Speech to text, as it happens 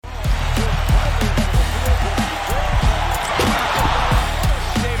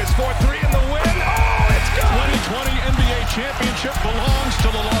championship belongs to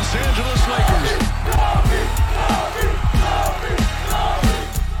the Los Angeles Lakers.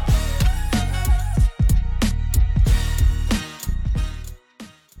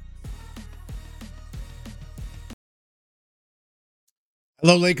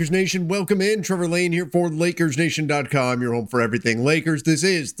 Hello, Lakers Nation. Welcome in. Trevor Lane here for LakersNation.com, your home for everything Lakers. This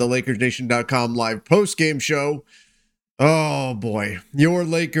is the LakersNation.com live post-game show. Oh, boy. Your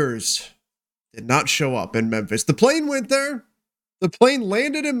Lakers did not show up in Memphis. The plane went there. The plane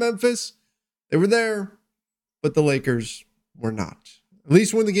landed in Memphis. They were there, but the Lakers were not. At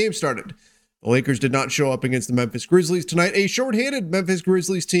least when the game started. The Lakers did not show up against the Memphis Grizzlies tonight. A shorthanded Memphis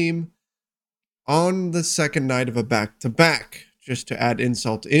Grizzlies team on the second night of a back-to-back. Just to add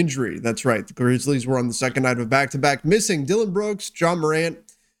insult to injury. That's right. The Grizzlies were on the second night of a back-to-back, missing Dillon Brooks, John Morant, a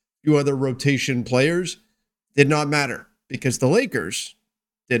few other rotation players. Did not matter because the Lakers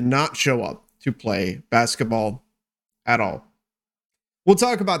did not show up to play basketball at all. We'll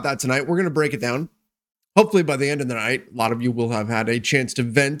talk about that tonight. We're going to break it down. Hopefully by the end of the night, a lot of you will have had a chance to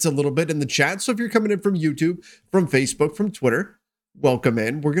vent a little bit in the chat. So if you're coming in from YouTube, from Facebook, from Twitter, welcome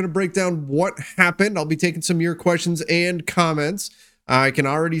in. We're going to break down what happened. I'll be taking some of your questions and comments. I can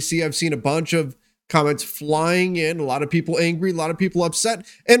already see I've seen a bunch of comments flying in. A lot of people angry, a lot of people upset,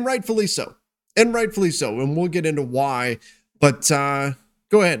 and rightfully so. And we'll get into why. But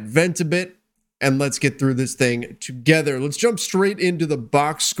go ahead, vent a bit, and let's get through this thing together. Let's jump straight into the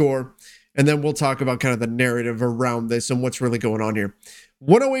box score, and then we'll talk about kind of the narrative around this and what's really going on here.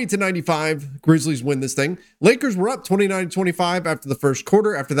 108-95, Grizzlies win this thing. Lakers were up 29-25 after the first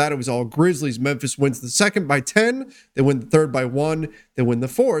quarter. After that, it was all Grizzlies. Memphis wins the second by 10. They win the third by 1. They win the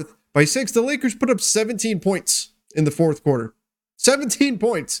fourth by 6. The Lakers put up 17 points in the fourth quarter. 17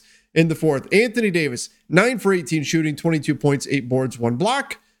 points in the fourth. Anthony Davis, 9 for 18 shooting, 22 points, 8 boards, 1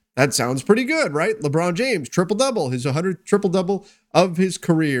 block. That sounds pretty good, right? LeBron James, triple-double, his 100th triple-double of his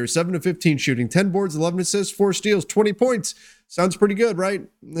career. 7 of 15 shooting, 10 boards, 11 assists, 4 steals, 20 points. Sounds pretty good, right?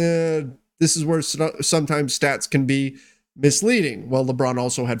 This is where sometimes stats can be misleading. Well, LeBron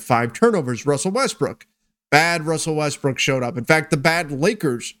also had 5 turnovers. Russell Westbrook. Bad Russell Westbrook showed up. In fact, the bad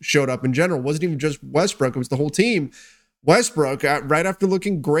Lakers showed up in general. It wasn't even just Westbrook. It was the whole team. Westbrook, right after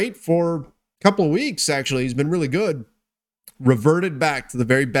looking great for a couple of weeks, actually, he's been really good, reverted back to the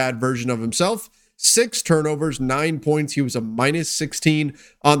very bad version of himself. 6 turnovers, 9 points. He was a minus 16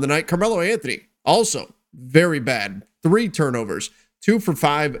 on the night. Carmelo Anthony, also very bad. 3 turnovers, 2 for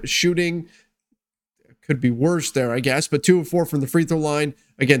 5 shooting. Could be worse there, I guess, but 2 of 4 from the free throw line.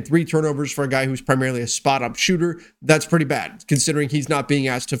 Again, 3 turnovers for a guy who's primarily a spot-up shooter. That's pretty bad, considering he's not being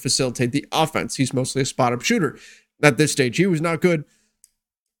asked to facilitate the offense. He's mostly a spot-up shooter. At this stage, he was not good.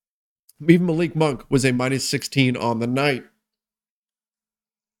 Even Malik Monk was a minus 16 on the night.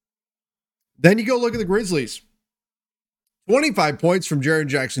 Then you go look at the Grizzlies. 25 points from Jaren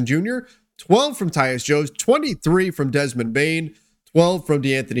Jackson Jr., 12 from Tyus Jones, 23 from Desmond Bane, 12 from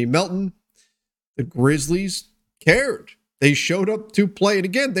DeAnthony Melton. The Grizzlies cared. They showed up to play. And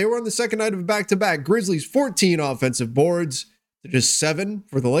again, they were on the second night of a back-to-back. Grizzlies, 14 offensive boards to just 7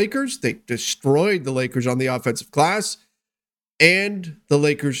 for the Lakers. They destroyed the Lakers on the offensive glass. And the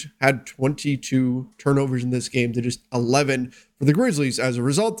Lakers had 22 turnovers in this game to just 11 for the Grizzlies. As a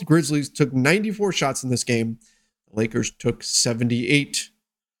result, the Grizzlies took 94 shots in this game. The Lakers took 78.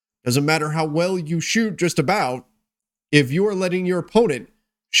 Doesn't matter how well you shoot, just about. If you are letting your opponent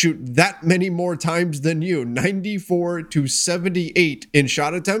shoot that many more times than you, 94 to 78 in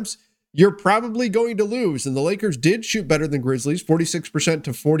shot attempts, you're probably going to lose. And the Lakers did shoot better than Grizzlies, 46%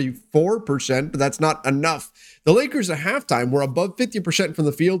 to 44%, but that's not enough. The Lakers at halftime were above 50% from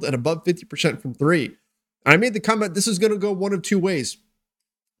the field and above 50% from 3. I made the comment, this is going to go one of 2 ways.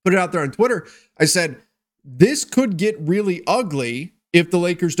 Put it out there on Twitter. I said, this could get really ugly if the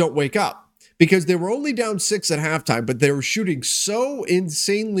Lakers don't wake up, because they were only down 6 at halftime, but they were shooting so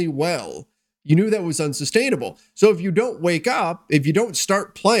insanely well, you knew that was unsustainable. So if you don't wake up, if you don't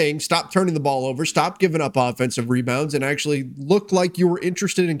start playing, stop turning the ball over, stop giving up offensive rebounds, and actually look like you were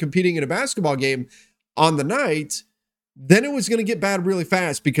interested in competing in a basketball game on the night, then it was going to get bad really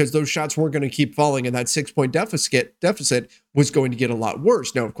fast, because those shots weren't going to keep falling, and that 6-point deficit was going to get a lot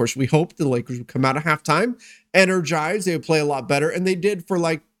worse. Now, of course, we hoped the Lakers would come out of halftime energized, they would play a lot better, and they did for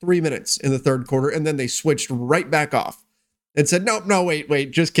like 3 minutes in the third quarter, and then they switched right back off and said, no,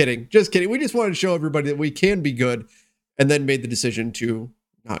 wait, just kidding. We just wanted to show everybody that we can be good, and then made the decision to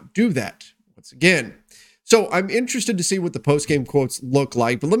not do that once again. So I'm interested to see what the post-game quotes look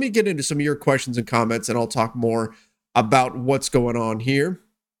like, but let me get into some of your questions and comments, and I'll talk more about what's going on here.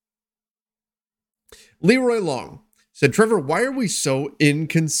 Leroy Long said, Trevor, why are we so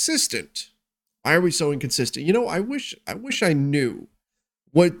inconsistent? Why are we so inconsistent? I wish I knew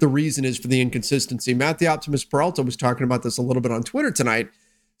what the reason is for the inconsistency. Matt the Optimist Peralta was talking about this a little bit on Twitter tonight,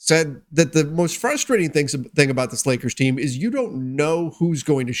 said that the most frustrating thing about this Lakers team is you don't know who's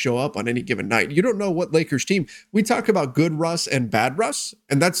going to show up on any given night. You don't know what Lakers team. We talk about good Russ and bad Russ,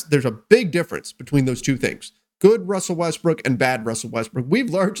 and there's a big difference between those two things. Good Russell Westbrook and bad Russell Westbrook.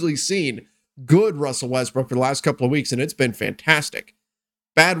 We've largely seen good Russell Westbrook for the last couple of weeks, and it's been fantastic.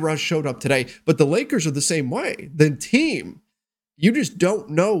 Bad Russ showed up today, but the Lakers are the same way. The team, you just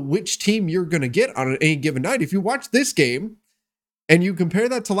don't know which team you're going to get on any given night. If you watch this game and you compare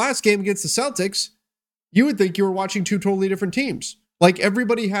that to last game against the Celtics, you would think you were watching two totally different teams. Like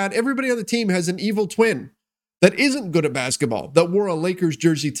everybody on the team has an evil twin that isn't good at basketball, that wore a Lakers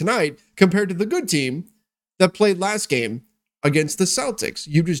jersey tonight compared to the good team that played last game against the Celtics.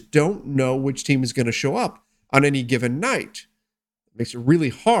 You just don't know which team is going to show up on any given night. It makes it really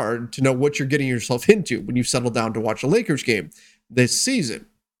hard to know what you're getting yourself into when you settle down to watch a Lakers game this season.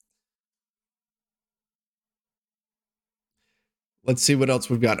 Let's see what else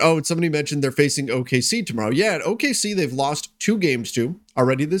we've got. Oh, somebody mentioned they're facing OKC tomorrow. Yeah, at OKC, they've lost 2 games to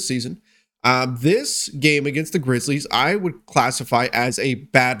already this season. This game against the Grizzlies, I would classify as a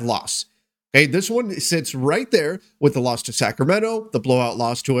bad loss. Okay, this one sits right there with the loss to Sacramento, the blowout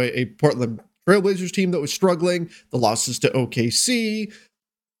loss to a Portland Trailblazers team that was struggling, the losses to OKC.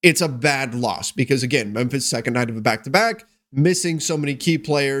 It's a bad loss because, again, Memphis' second night of a back-to-back, missing so many key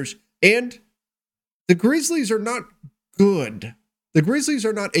players, and the Grizzlies are not good. The Grizzlies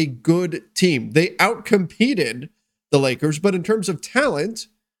are not a good team. They outcompeted the Lakers, but in terms of talent,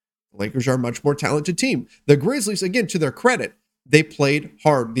 the Lakers are a much more talented team. The Grizzlies, again, to their credit, they played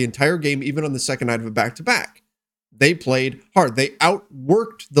hard the entire game, even on the second night of a back-to-back. They played hard. They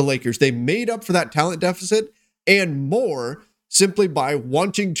outworked the Lakers. They made up for that talent deficit and more simply by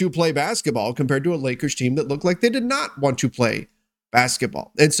wanting to play basketball compared to a Lakers team that looked like they did not want to play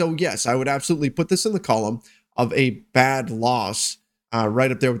basketball. And so, yes, I would absolutely put this in the column of a bad loss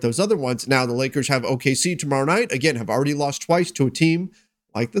right up there with those other ones. Now, the Lakers have OKC tomorrow night. Again, have already lost twice to a team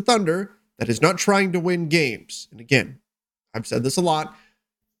like the Thunder that is not trying to win games. And again, I've said this a lot.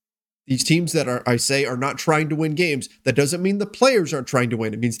 These teams that are not trying to win games, that doesn't mean the players aren't trying to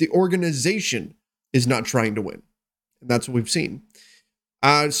win. It means the organization is not trying to win. And that's what we've seen.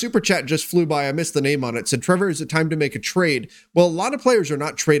 Super chat just flew by. I missed the name on it. Said, Trevor, is it time to make a trade? Well, a lot of players are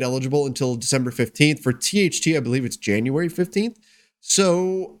not trade eligible until December 15th. For THT, I believe it's January 15th.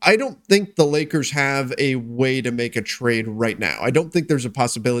 So I don't think the Lakers have a way to make a trade right now. I don't think there's a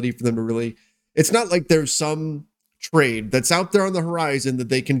possibility for them to really... It's not like there's some trade that's out there on the horizon that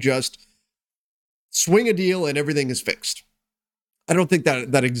they can just swing a deal and everything is fixed. I don't think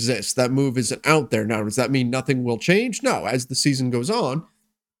that exists. That move isn't out there now. Does that mean nothing will change? No. As the season goes on,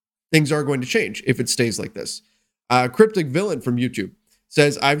 things are going to change if it stays like this. Cryptic Villain from YouTube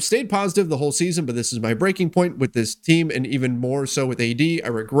says, I've stayed positive the whole season, but this is my breaking point with this team and even more so with AD. I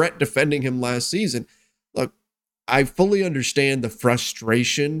regret defending him last season. Look, I fully understand the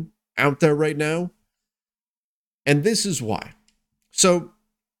frustration out there right now. And this is why. So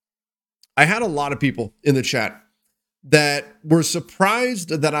I had a lot of people in the chat that were surprised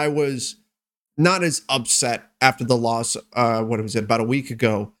that I was not as upset after the loss, about a week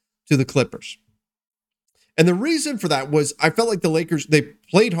ago to the Clippers. And the reason for that was I felt like the Lakers, they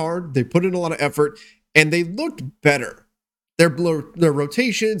played hard, they put in a lot of effort, and they looked better. Their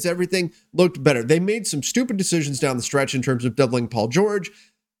rotations, everything looked better. They made some stupid decisions down the stretch in terms of doubling Paul George,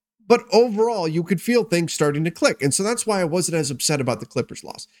 but overall, you could feel things starting to click. And so that's why I wasn't as upset about the Clippers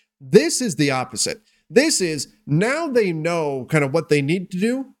loss. This is the opposite. This is now they know kind of what they need to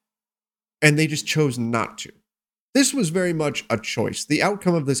do, and they just chose not to. This was very much a choice. The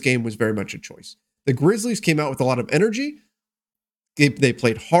outcome of this game was very much a choice. The Grizzlies came out with a lot of energy. They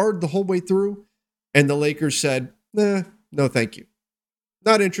played hard the whole way through, and the Lakers said, no, thank you.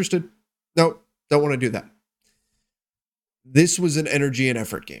 Not interested. No, don't want to do that. This was an energy and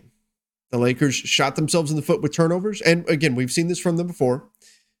effort game. The Lakers shot themselves in the foot with turnovers. And again, we've seen this from them before.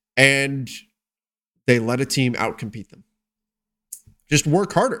 And they let a team outcompete them. Just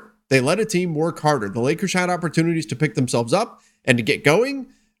work harder. They let a team work harder. The Lakers had opportunities to pick themselves up and to get going.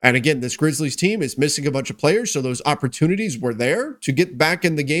 And again, this Grizzlies team is missing a bunch of players. So those opportunities were there to get back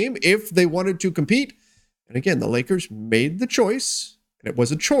in the game if they wanted to compete. And again, the Lakers made the choice, and it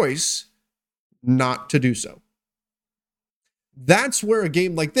was a choice not to do so. That's where a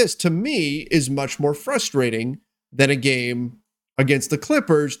game like this, to me, is much more frustrating than a game against the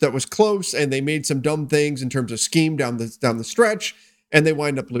Clippers that was close and they made some dumb things in terms of scheme down the stretch, and they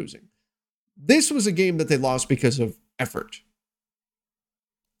wind up losing. This was a game that they lost because of effort.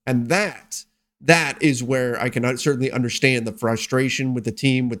 And that that is where I can certainly understand the frustration with the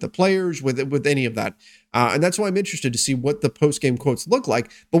team, with the players, with any of that. And that's why I'm interested to see what the post-game quotes look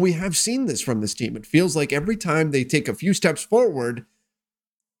like. But we have seen this from this team. It feels like every time they take a few steps forward,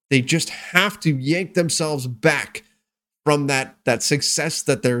 they just have to yank themselves back from that success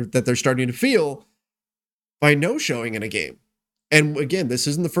that they're starting to feel by no showing in a game. And again, this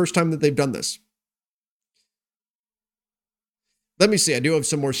isn't the first time that they've done this. Let me see. I do have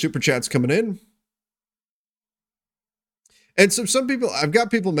some more super chats coming in. And so some people, I've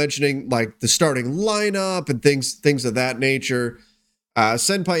got people mentioning like the starting lineup and things of that nature.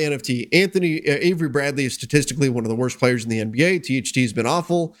 Senpai NFT, Avery Bradley is statistically one of the worst players in the NBA. THT has been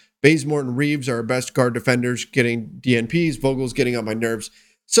awful. Bazemore and Reeves are our best guard defenders, getting DNPs. Vogel's getting on my nerves.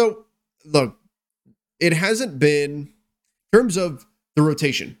 So look, it hasn't been, in terms of the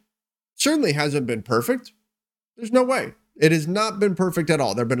rotation, certainly hasn't been perfect. There's no way. It has not been perfect at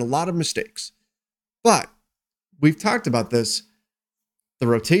all. There have been a lot of mistakes. But we've talked about this. The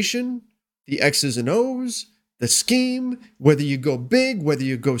rotation, the X's and O's, the scheme, whether you go big, whether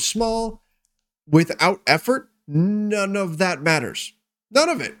you go small, without effort, none of that matters. None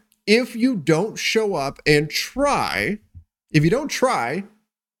of it. If you don't show up and try,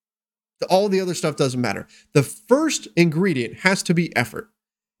 all the other stuff doesn't matter. The first ingredient has to be effort.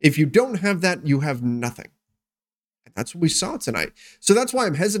 If you don't have that, you have nothing. And that's what we saw tonight. So that's why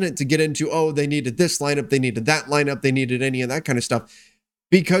I'm hesitant to get into, they needed this lineup, they needed that lineup, they needed any of that kind of stuff,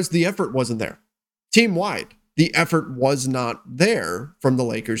 because the effort wasn't there. Team-wide, the effort was not there from the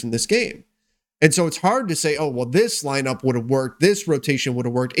Lakers in this game. And so it's hard to say, this lineup would have worked, this rotation would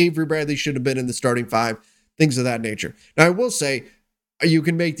have worked, Avery Bradley should have been in the starting five, things of that nature. Now, I will say, you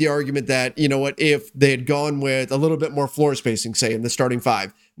can make the argument that, if they had gone with a little bit more floor spacing, say, in the starting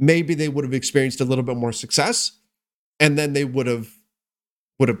five, maybe they would have experienced a little bit more success, and then they would have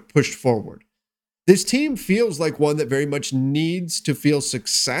pushed forward. This team feels like one that very much needs to feel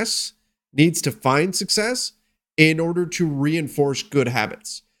success, needs to find success in order to reinforce good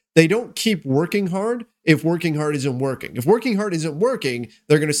habits. They don't keep working hard if working hard isn't working. If working hard isn't working,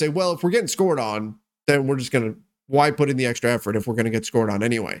 they're going to say, well, if we're getting scored on, then we're just going to, why put in the extra effort if we're going to get scored on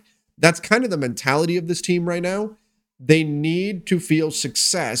anyway? That's kind of the mentality of this team right now. They need to feel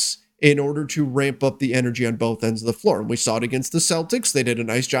success in order to ramp up the energy on both ends of the floor. And we saw it against the Celtics. They did a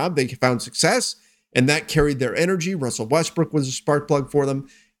nice job. They found success, and that carried their energy. Russell Westbrook was a spark plug for them,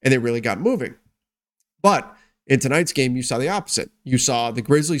 and they really got moving. But in tonight's game, you saw the opposite. You saw the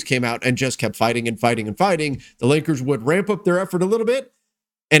Grizzlies came out and just kept fighting and fighting and fighting. The Lakers would ramp up their effort a little bit,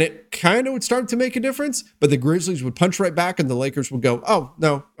 and it kind of would start to make a difference, but the Grizzlies would punch right back, and the Lakers would go, oh,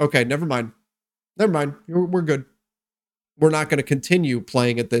 no, okay, never mind. We're good. We're not going to continue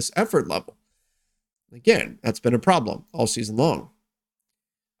playing at this effort level. Again, that's been a problem all season long.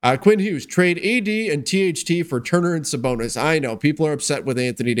 Quinn Hughes, trade AD and THT for Turner and Sabonis. I know, people are upset with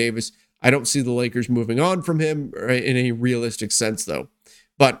Anthony Davis. I don't see the Lakers moving on from him in a realistic sense, though.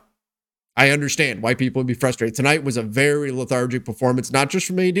 But I understand why people would be frustrated. Tonight was a very lethargic performance, not just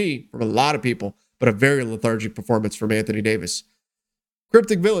from AD, from a lot of people, but a very lethargic performance from Anthony Davis.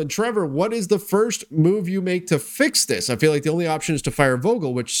 Cryptic Villain, Trevor, what is the first move you make to fix this? I feel like the only option is to fire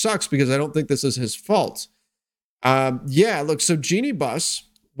Vogel, which sucks because I don't think this is his fault. So Jeannie Buss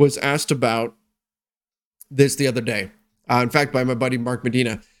was asked about this the other day. In fact, by my buddy Mark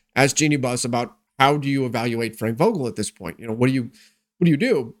Medina, asked Jeannie Buss about how do you evaluate Frank Vogel at this point? What do you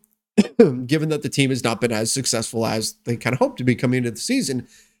do given that the team has not been as successful as they kind of hoped to be coming into the season?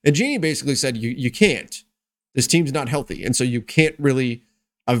 And Jeannie basically said, you can't. This team's not healthy, and so you can't really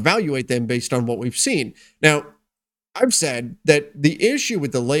evaluate them based on what we've seen. Now, I've said that the issue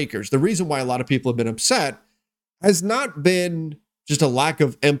with the Lakers, the reason why a lot of people have been upset, has not been just a lack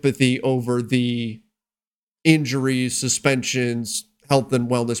of empathy over the injuries, suspensions, health and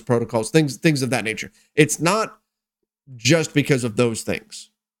wellness protocols, things of that nature. It's not just because of those things,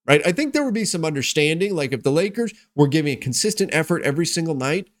 right? I think there would be some understanding, like if the Lakers were giving a consistent effort every single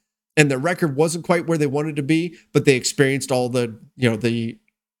night, and the record wasn't quite where they wanted to be, but they experienced all the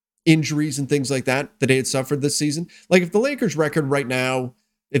injuries and things like that they had suffered this season. Like if the Lakers record right now,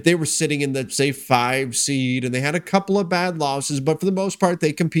 if they were sitting in the, say, 5 seed and they had a couple of bad losses, but for the most part,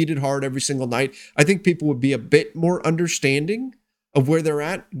 they competed hard every single night, I think people would be a bit more understanding of where they're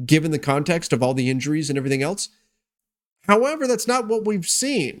at, given the context of all the injuries and everything else. However, that's not what we've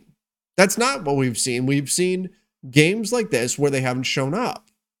seen. We've seen games like this where they haven't shown up.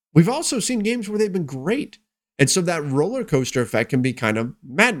 We've also seen games where they've been great. And so that roller coaster effect can be kind of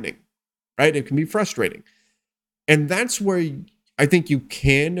maddening, right? It can be frustrating. And that's where I think you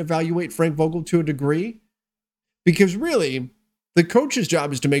can evaluate Frank Vogel to a degree, because really, The coach's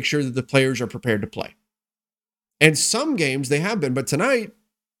job is to make sure that the players are prepared to play. And some games they have been, but tonight,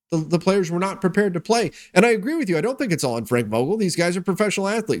 the players were not prepared to play. And I agree with you. I don't think it's all on Frank Vogel. These guys are professional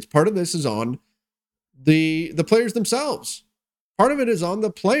athletes. Part of this is on the players themselves. Part of it is on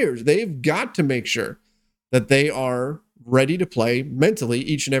the players. They've got to make sure that they are ready to play mentally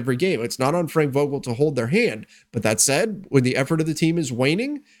each and every game. It's not on Frank Vogel to hold their hand. But that said, when the effort of the team is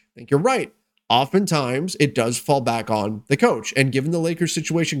waning, I think you're right. Oftentimes, it does fall back on the coach. And given the Lakers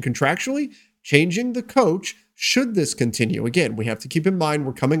situation contractually, changing the coach, should this continue, again, we have to keep in mind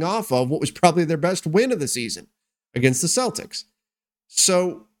we're coming off of what was probably their best win of the season against the Celtics.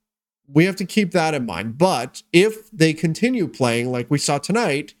 So we have to keep that in mind. But if they continue playing like we saw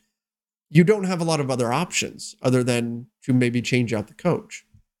tonight, you don't have a lot of other options other than to maybe change out the coach.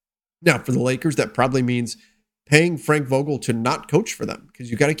 Now, for the Lakers, that probably means paying Frank Vogel to not coach for them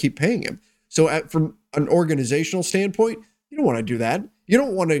because you got to keep paying him. So from an organizational standpoint, you don't want to do that. You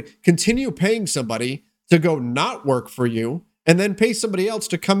don't want to continue paying somebody to go not work for you and then pay somebody else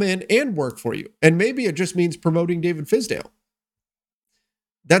to come in and work for you. And maybe it just means promoting David Fizdale.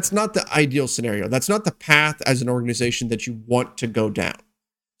 That's not the ideal scenario. That's not the path as an organization that you want to go down.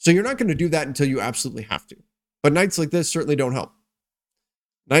 So you're not going to do that until you absolutely have to. But nights like this certainly don't help.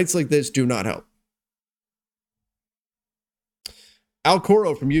 Nights like this do not help. Al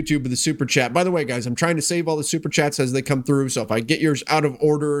Coro from YouTube with the super chat. By the way, guys, I'm trying to save all the super chats as they come through. So if I get yours out of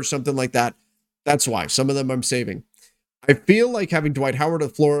order or something like that, that's why. Some of them I'm saving. I feel like having Dwight Howard on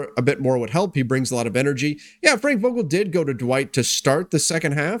the floor a bit more would help. He brings a lot of energy. Yeah, Frank Vogel did go to Dwight to start the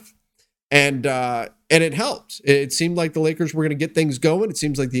second half, and it helped. It seemed like the Lakers were going to get things going. It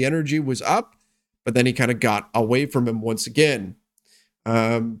seems like the energy was up, but then he kind of got away from him once again.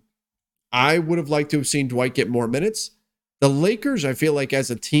 I would have liked to have seen Dwight get more minutes. The Lakers, I feel like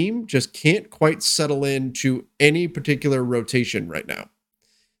as a team, just can't quite settle into any particular rotation right now.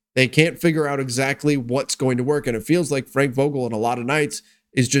 They can't figure out exactly what's going to work. And it feels like Frank Vogel in a lot of nights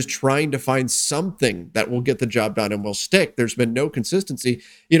is just trying to find something that will get the job done and will stick. There's been no consistency.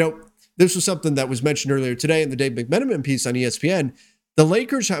 You know, this was something that was mentioned earlier today in the Dave McMenamin piece on ESPN. The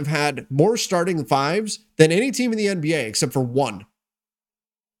Lakers have had more starting fives than any team in the NBA except for one.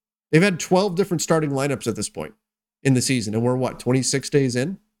 They've had 12 different starting lineups at this point in the season. And we're 26 days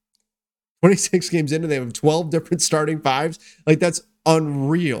in? 26 games in and they have 12 different starting fives. Like, that's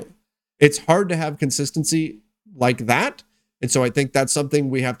unreal. It's hard to have consistency like that. And so I think that's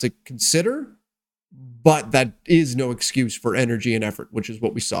something we have to consider, but that is no excuse for energy and effort, which is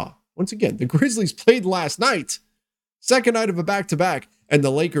what we saw. Once again, the Grizzlies played last night, second night of a back-to-back, and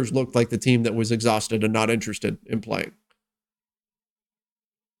the Lakers looked like the team that was exhausted and not interested in playing.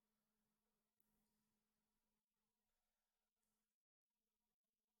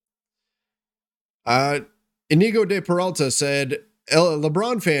 Inigo de Peralta said,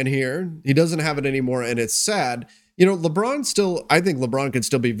 LeBron fan here. He doesn't have it anymore, and it's sad. You know, I think LeBron can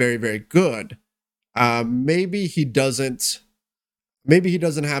still be very, very good. Maybe he doesn't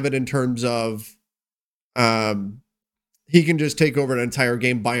have it in terms of he can just take over an entire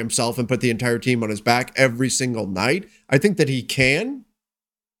game by himself and put the entire team on his back every single night. I think that he can.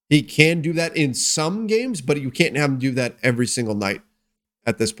 He can do that in some games, but you can't have him do that every single night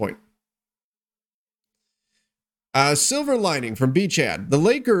at this point. Silver lining from B-Chad. The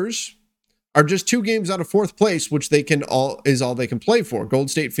Lakers are just 2 games out of 4th place, which is all they can play for. Golden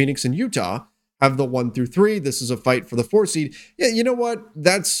State, Phoenix, and Utah have the 1 through 3. This is a fight for the 4 seed. Yeah, you know what?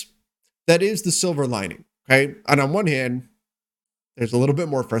 That is the silver lining. Okay. And on one hand, there's a little bit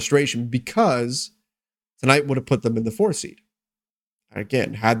more frustration because tonight would have put them in the 4 seed.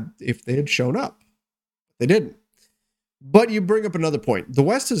 Again, if they had shown up. They didn't. But you bring up another point. The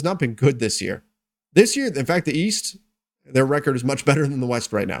West has not been good this year. This year, in fact, the East, their record is much better than the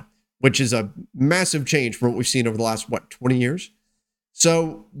West right now, which is a massive change from what we've seen over the last, 20 years?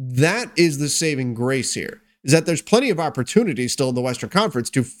 So that is the saving grace here, is that there's plenty of opportunities still in the Western Conference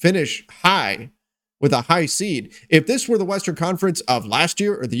to finish high with a high seed. If this were the Western Conference of last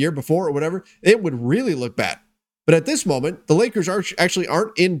year or the year before or whatever, it would really look bad. But at this moment, the Lakers actually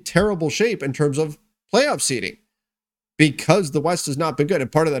aren't in terrible shape in terms of playoff seeding, because the West has not been good.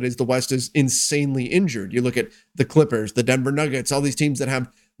 And part of that is the West is insanely injured. You look at the Clippers, the Denver Nuggets, all these teams that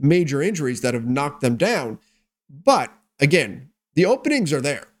have major injuries that have knocked them down. But again, the openings are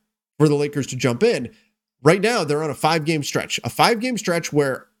there for the Lakers to jump in. Right now, they're on a 5-game stretch. A 5-game stretch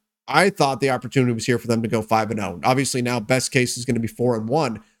where I thought the opportunity was here for them to go 5-0. Obviously, now best case is going to be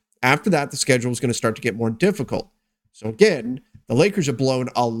 4-1. After that, the schedule is going to start to get more difficult. So again, the Lakers have blown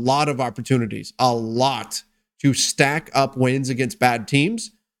a lot of opportunities, a lot, to stack up wins against bad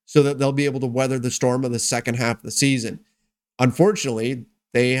teams so that they'll be able to weather the storm of the second half of the season. unfortunately,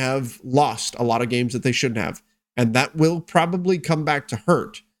 they have lost a lot of games that they shouldn't have. And that will probably come back to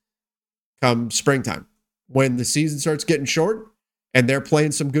hurt come springtime. When the season starts getting short and they're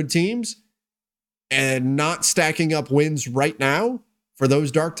playing some good teams and not stacking up wins right now for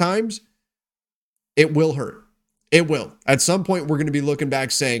those dark times, it will hurt. It will. At some point, we're going to be looking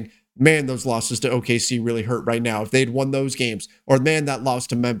back saying, man, those losses to OKC really hurt right now. If they'd won those games, or man, that loss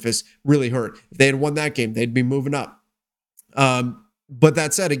to Memphis really hurt. If they had won that game, they'd be moving up. But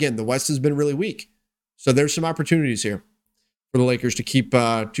that said, again, the West has been really weak. So there's some opportunities here for the Lakers to keep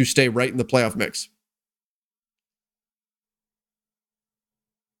to stay right in the playoff mix.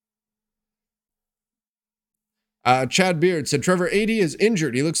 Chad Beard said, Trevor, AD is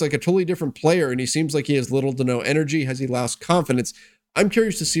injured. He looks like a totally different player, and he seems like he has little to no energy. Has he lost confidence? I'm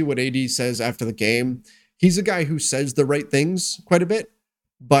curious to see what AD says after the game. He's a guy who says the right things quite a bit,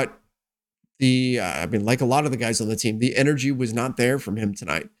 but like a lot of the guys on the team, the energy was not there from him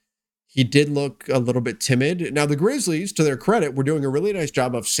tonight. He did look a little bit timid. Now, the Grizzlies, to their credit, were doing a really nice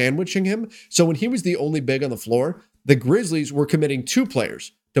job of sandwiching him. So when he was the only big on the floor, the Grizzlies were committing 2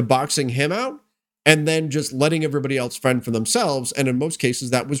 players to boxing him out and then just letting everybody else fend for themselves. And in most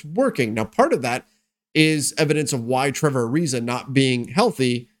cases, that was working. Now, part of that is evidence of why Trevor Ariza not being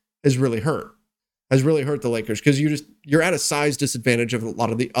healthy has really hurt the Lakers, because you're at a size disadvantage of a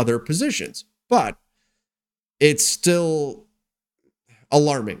lot of the other positions. But it's still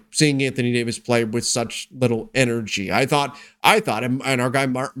alarming seeing Anthony Davis play with such little energy. I thought, and our guy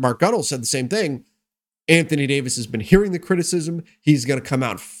Mark Guddle said the same thing. Anthony Davis has been hearing the criticism. He's going to come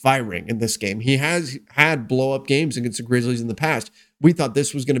out firing in this game. He has had blow-up games against the Grizzlies in the past. We thought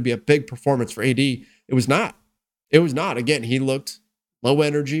this was going to be a big performance for AD. It was not. Again, he looked low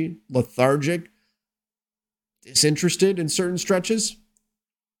energy, lethargic, disinterested in certain stretches.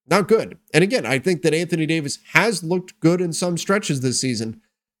 Not good. And again, I think that Anthony Davis has looked good in some stretches this season.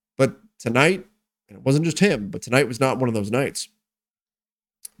 But tonight, and it wasn't just him, but tonight was not one of those nights.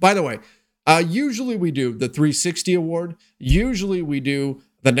 By the way, usually we do the 360 award. Usually we do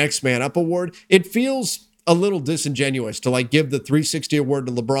the next man up award. It feels a little disingenuous to give the 360 award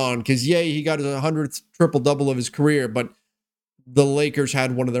to LeBron because, yay, he got his 100th triple-double of his career, but the Lakers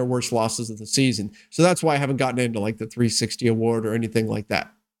had one of their worst losses of the season. So that's why I haven't gotten into the 360 award or anything like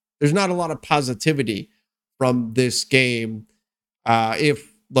that. There's not a lot of positivity from this game.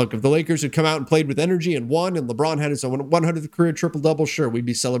 If the Lakers had come out and played with energy and won, and LeBron had his 100th career triple-double, sure, we'd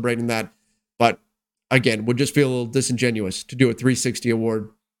be celebrating that. But again, would just feel a little disingenuous to do a 360 award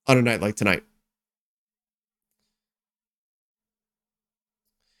on a night like tonight.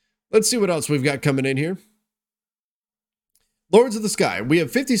 Let's see what else we've got coming in here. Lords of the Sky, we have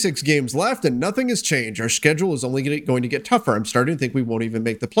 56 games left and nothing has changed. Our schedule is only going to get tougher. I'm starting to think we won't even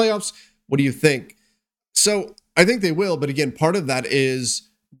make the playoffs. What do you think? So I think they will, but again, part of that is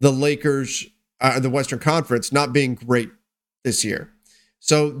the Lakers, the Western Conference, not being great this year.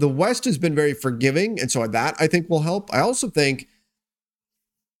 So the West has been very forgiving, and so that I think will help. I also think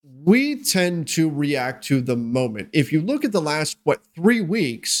we tend to react to the moment. If you look at the last, 3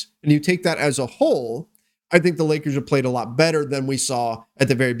 weeks, and you take that as a whole, I think the Lakers have played a lot better than we saw at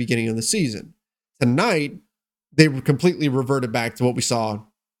the very beginning of the season. Tonight, they were completely reverted back to what we saw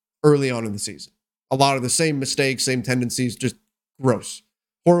early on in the season. A lot of the same mistakes, same tendencies, just gross.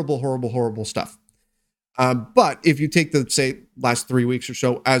 Horrible stuff. But if you take the, last 3 weeks or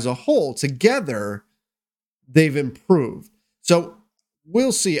so as a whole, together, they've improved. So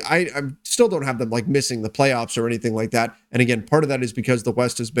we'll see. I still don't have them missing the playoffs or anything like that. And again, part of that is because the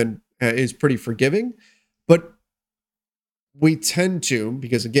West is pretty forgiving. But we tend to,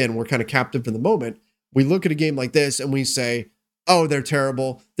 because again, we're kind of captive in the moment, we look at a game like this and we say, oh, they're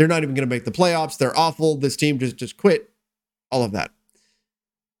terrible. They're not even going to make the playoffs. They're awful. This team just quit. All of that.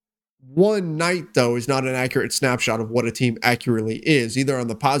 One night, though, is not an accurate snapshot of what a team accurately is, either on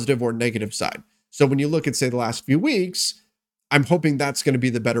the positive or negative side. So when you look at, the last few weeks, I'm hoping that's going to be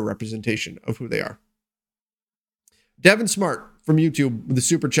the better representation of who they are. Devin Smart from YouTube, the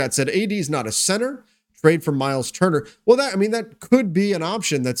super chat, said AD is not a center. Trade for Miles Turner. Well, that could be an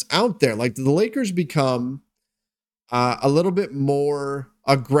option that's out there. The Lakers become a little bit more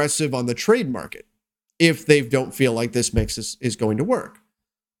aggressive on the trade market if they don't feel like this mix is going to work.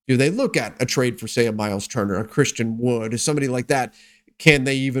 Do they look at a trade for, a Miles Turner, a Christian Wood, or somebody like that? Can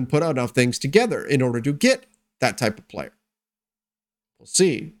they even put enough things together in order to get that type of player? We'll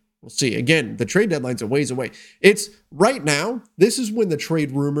see. Again, the trade deadline's a ways away. It's right now, this is when the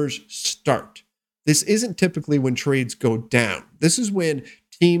trade rumors start. This isn't typically when trades go down. This is when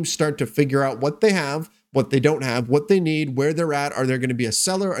teams start to figure out what they have, what they don't have, what they need, where they're at. Are they going to be a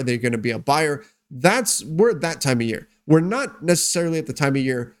seller? Are they going to be a buyer? We're at that time of year. We're not necessarily at the time of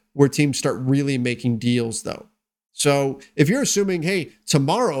year where teams start really making deals, though. So if you're assuming, hey,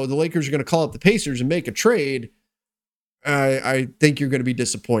 tomorrow the Lakers are going to call up the Pacers and make a trade, I think you're going to be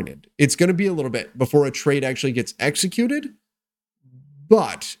disappointed. It's going to be a little bit before a trade actually gets executed.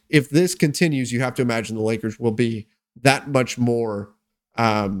 But if this continues, you have to imagine the Lakers will be that much more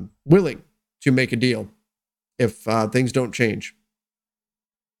willing to make a deal if things don't change.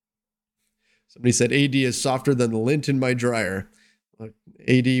 Somebody said AD is softer than the lint in my dryer.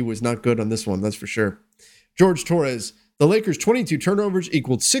 AD was not good on this one, that's for sure. George Torres, the Lakers' 22 turnovers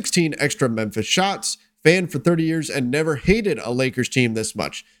equaled 16 extra Memphis shots. Fan for 30 years and never hated a Lakers team this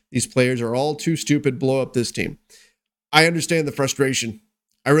much. These players are all too stupid. Blow up this team. I understand the frustration.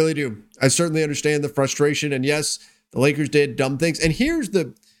 I really do. I certainly understand the frustration. And yes, the Lakers did dumb things. And here's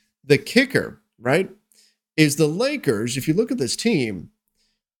the kicker, right? Is the Lakers, if you look at this team,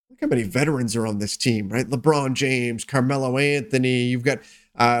 look how many veterans are on this team, right? LeBron James, Carmelo Anthony, you've got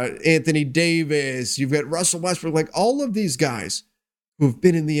Anthony Davis, you've got Russell Westbrook, like all of these guys who have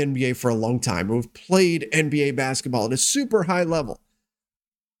been in the NBA for a long time, who have played NBA basketball at a super high level.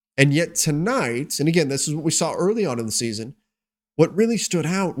 And yet tonight, and again, this is what we saw early on in the season, what really stood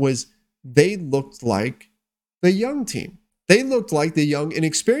out was they looked like the young team. They looked like the young,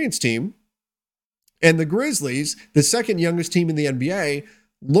 inexperienced team. And the Grizzlies, the second youngest team in the NBA,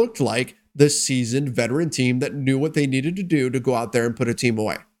 looked like the seasoned veteran team that knew what they needed to do to go out there and put a team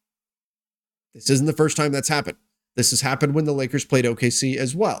away. This isn't the first time that's happened. This has happened when the Lakers played OKC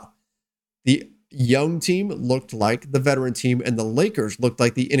as well. The young team looked like the veteran team, and the Lakers looked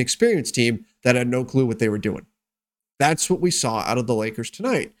like the inexperienced team that had no clue what they were doing. That's what we saw out of the Lakers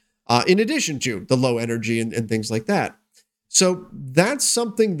tonight, in addition to the low energy and things like that. So that's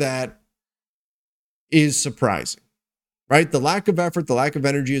something that is surprising, right? The lack of effort, the lack of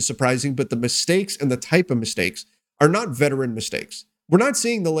energy is surprising, but the mistakes and the type of mistakes are not veteran mistakes. We're not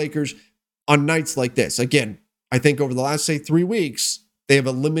seeing the Lakers on nights like this. Again, I think over the last, say, 3 weeks, they have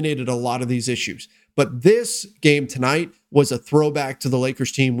eliminated a lot of these issues. But this game tonight was a throwback to the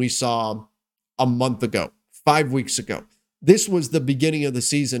Lakers team we saw a month ago, 5 weeks ago. This was the beginning of the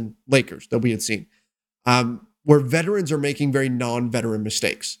season Lakers that we had seen, where veterans are making very non-veteran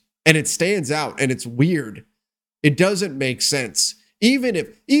mistakes. And it stands out, and it's weird. It doesn't make sense. Even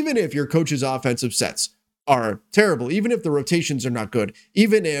if your coach's offensive sets are terrible, even if the rotations are not good,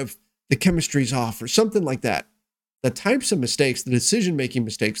 even if the chemistry's off or something like that, the types of mistakes, the decision-making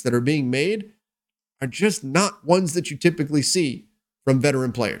mistakes that are being made are just not ones that you typically see from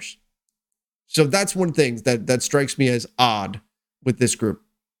veteran players. So that's one thing that strikes me as odd with this group.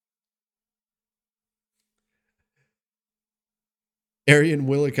 Arian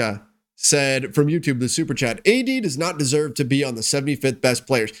Willicka said from YouTube, the super chat, AD does not deserve to be on the 75th best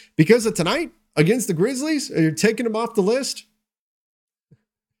players. Because of tonight against the Grizzlies, you're taking him off the list?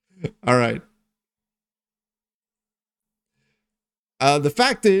 All right. The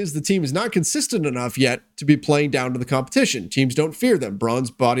fact is, the team is not consistent enough yet to be playing down to the competition. Teams don't fear them.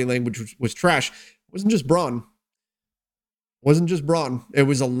 Braun's body language was trash. It wasn't just Braun. It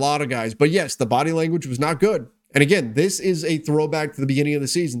was a lot of guys. But yes, the body language was not good. And again, this is a throwback to the beginning of the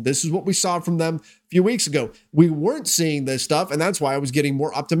season. This is what we saw from them a few weeks ago. We weren't seeing this stuff, and that's why I was getting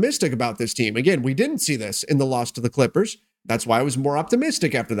more optimistic about this team. Again, we didn't see this in the loss to the Clippers. That's why I was more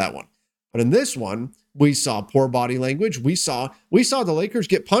optimistic after that one. But in this one, we saw poor body language. We saw the Lakers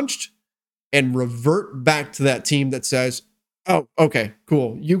get punched and revert back to that team that says, oh, okay,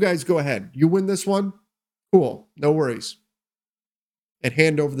 cool. You guys go ahead. You win this one? Cool. No worries. And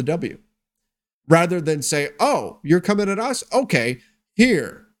hand over the W. Rather than say, oh, you're coming at us? Okay,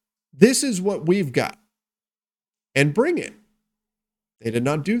 here. This is what we've got. And bring it. They did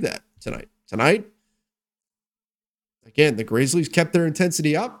not do that tonight. Tonight, again, the Grizzlies kept their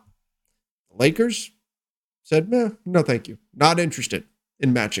intensity up. The Lakers said, no, thank you. Not interested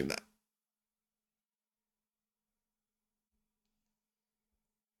in matching that.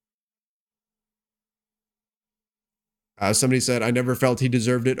 Somebody said, I never felt he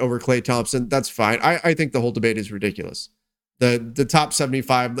deserved it over Klay Thompson. That's fine. I think the whole debate is ridiculous. The top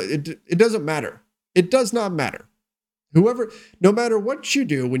 75, it doesn't matter. It does not matter. No matter what you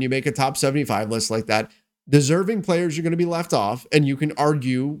do when you make a top 75 list like that, deserving players are going to be left off, and you can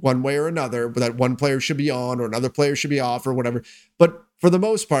argue one way or another that one player should be on or another player should be off or whatever. But for the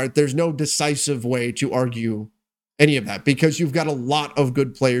most part, there's no decisive way to argue any of that because you've got a lot of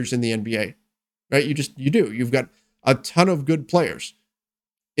good players in the NBA, right? You do. You've got a ton of good players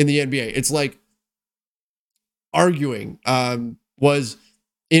in the NBA. It's like arguing, was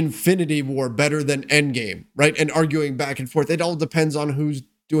Infinity War better than Endgame, right? And arguing back and forth. It all depends on who's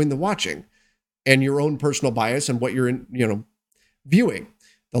doing the watching. and your own personal bias and what you're viewing,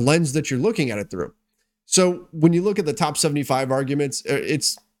 the lens that you're looking at it through. So when you look at the top 75 arguments,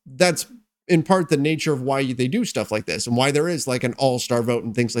 that's in part the nature of why they do stuff like this and why there is like an all-star vote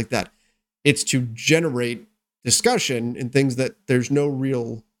and things like that. It's to generate discussion and things that there's no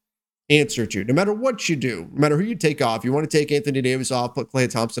real answer to. No matter what you do, no matter who you take off, you want to take Anthony Davis off, put Klay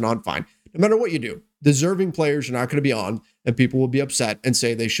Thompson on, fine. No matter what you do, deserving players are not going to be on, and people will be upset and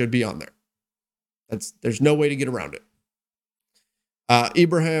say they should be on there. There's no way to get around it.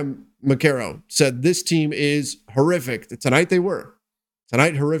 Ibrahim Macaro said, this team is horrific. Tonight they were.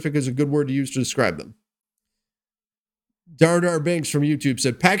 Tonight, horrific is a good word to use to describe them. Dar Banks from YouTube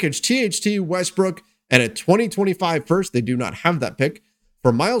said, package THT, Westbrook, and a 2025 first. They do not have that pick.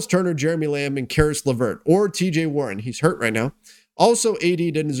 For Miles Turner, Jeremy Lamb, and Karis LeVert, or TJ Warren. He's hurt right now. Also, AD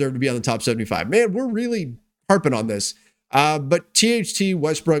didn't deserve to be on the top 75. Man, we're really harping on this. But THT,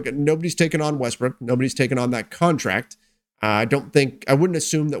 Westbrook, nobody's taken on Westbrook. Nobody's taken on that contract. I wouldn't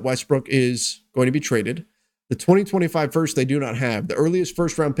assume that Westbrook is going to be traded. The 2025 first they do not have. The earliest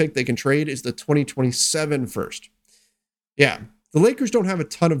first round pick they can trade is the 2027 first. Yeah, the Lakers don't have a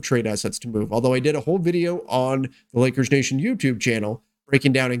ton of trade assets to move, although I did a whole video on the Lakers Nation YouTube channel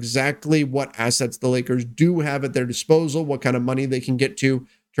breaking down exactly what assets the Lakers do have at their disposal, what kind of money they can get to in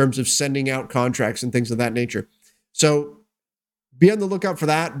terms of sending out contracts and things of that nature. So be on the lookout for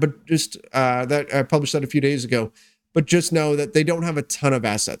that, but just that I published that a few days ago. But just know that they don't have a ton of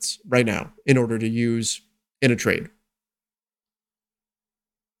assets right now in order to use in a trade.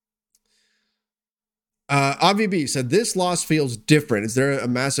 Avi B said, this loss feels different. Is there a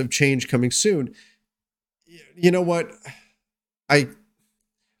massive change coming soon? You know what? I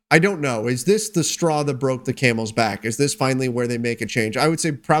don't know. Is this the straw that broke the camel's back? Is this finally where they make a change? I would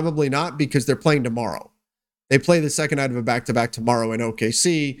say probably not, because they're playing tomorrow. They play the second night of a back-to-back tomorrow in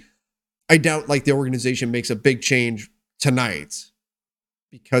OKC. I doubt like the organization makes a big change tonight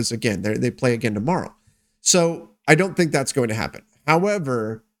because, again, they play again tomorrow. So I don't think that's going to happen.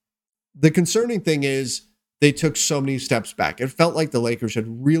 However, the concerning thing is they took so many steps back. It felt like the Lakers had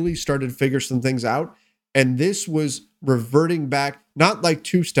really started to figure some things out, and this was reverting back, not like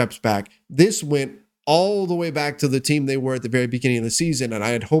 2 steps back. This went all the way back to the team they were at the very beginning of the season, and I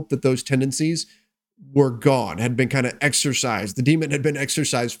had hoped that those tendencies were gone, had been kind of exercised. The demon had been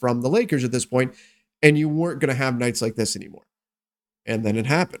exercised from the Lakers at this point, and you weren't going to have nights like this anymore. And then it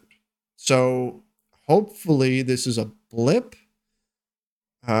happened. So hopefully this is a blip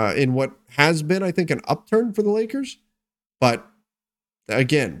in what has been, I think, an upturn for the Lakers. But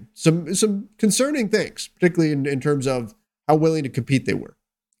again, some concerning things, particularly in terms of how willing to compete they were.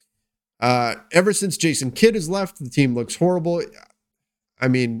 Ever since Jason Kidd has left, the team looks horrible. I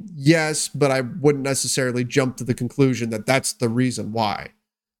mean, yes, but I wouldn't necessarily jump to the conclusion that that's the reason why,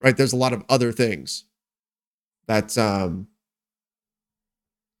 right? There's a lot of other things there's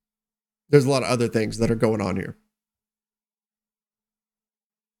a lot of other things that are going on here.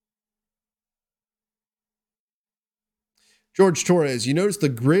 George Torres, you notice the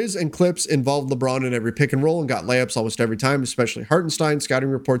Grizz and Clips involved LeBron in every pick and roll and got layups almost every time, especially Hartenstein. Scouting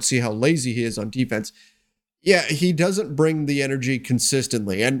reports see how lazy he is on defense. Yeah, he doesn't bring the energy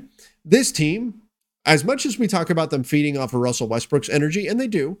consistently. And this team, as much as we talk about them feeding off of Russell Westbrook's energy, and they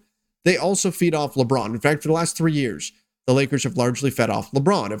do, they also feed off LeBron. In fact, for the last 3 years, the Lakers have largely fed off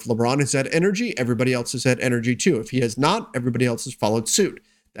LeBron. If LeBron has had energy, everybody else has had energy too. If he has not, everybody else has followed suit.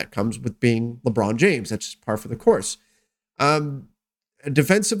 That comes with being LeBron James. That's just par for the course.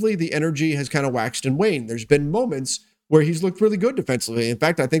 Defensively, the energy has kind of waxed and waned. There's been moments where he's looked really good defensively. In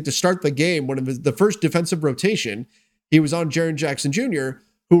fact, I think to start the game, one of the first defensive rotation, he was on Jaren Jackson Jr.,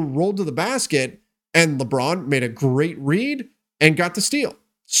 who rolled to the basket, and LeBron made a great read and got the steal.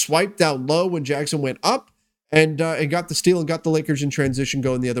 Swiped down low when Jackson went up and got the steal and got the Lakers in transition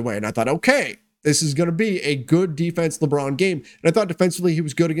going the other way. And I thought, okay, this is going to be a good defense LeBron game. And I thought defensively he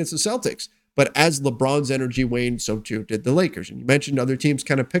was good against the Celtics. But as LeBron's energy waned, so too did the Lakers. And you mentioned other teams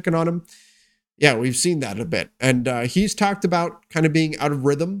kind of picking on him. Yeah, we've seen that a bit. And he's talked about kind of being out of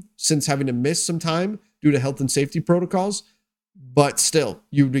rhythm since having to miss some time due to health and safety protocols. But still,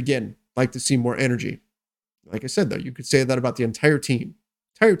 you'd, again, like to see more energy. Like I said, though, you could say that about the entire team.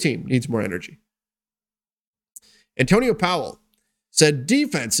 Entire team needs more energy. Antonio Powell said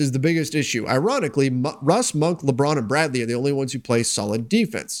defense is the biggest issue. Ironically, Russ, Monk, LeBron, and Bradley are the only ones who play solid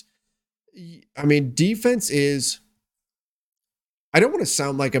defense. I mean, defense is, I don't want to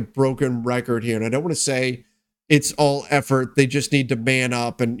sound like a broken record here, and I don't want to say it's all effort. They just need to man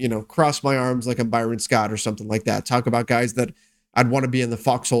up and, cross my arms like I'm Byron Scott or something like that. Talk about guys that I'd want to be in the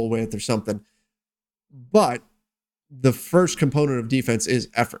foxhole with or something. But the first component of defense is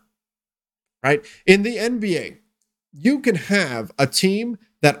effort. right? In the NBA, you can have a team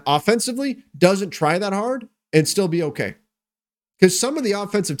that offensively doesn't try that hard and still be okay. Because some of the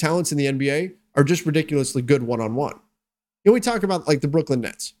offensive talents in the NBA are just ridiculously good one-on-one. We talk about like the Brooklyn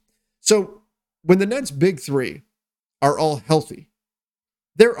Nets. So when the Nets' big three are all healthy,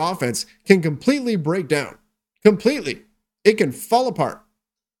 their offense can completely break down. Completely. It can fall apart.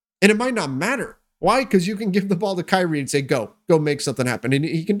 And it might not matter. Why? Because you can give the ball to Kyrie and say, go make something happen. And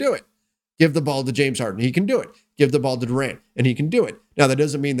he can do it. Give the ball to James Harden. He can do it. Give the ball to Durant. And he can do it. Now, that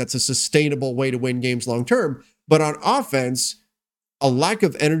doesn't mean that's a sustainable way to win games long term. But on offense, a lack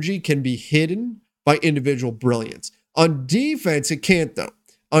of energy can be hidden by individual brilliance. On defense, it can't, though.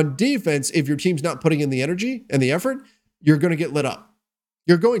 On defense, if your team's not putting in the energy and the effort, you're going to get lit up.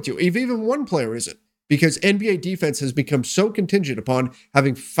 You're going to, if even one player isn't, because NBA defense has become so contingent upon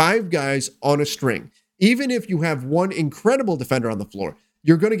having 5 guys on a string. Even if you have one incredible defender on the floor,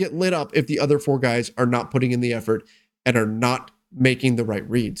 you're going to get lit up if the other 4 guys are not putting in the effort and are not making the right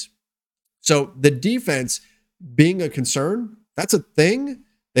reads. So the defense being a concern, that's a thing.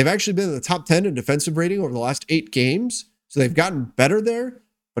 They've actually been in the top 10 in defensive rating over the last 8 games. So they've gotten better there.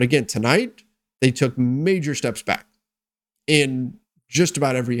 But again, tonight, they took major steps back in just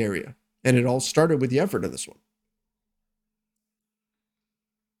about every area. And it all started with the effort in this one.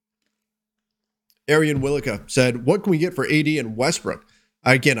 Arian Willicka said, what can we get for AD and Westbrook?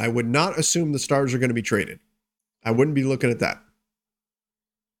 Again, I would not assume the stars are going to be traded. I wouldn't be looking at that.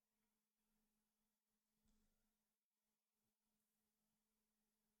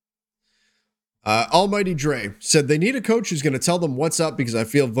 Almighty Dre said they need a coach who's going to tell them what's up because I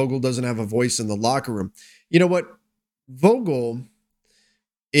feel Vogel doesn't have a voice in the locker room. You know what? Vogel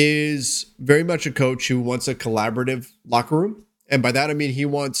is very much a coach who wants a collaborative locker room. And by that, I mean he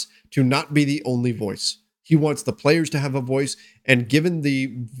wants to not be the only voice. He wants the players to have a voice. And given the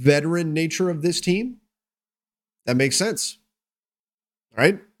veteran nature of this team, that makes sense. All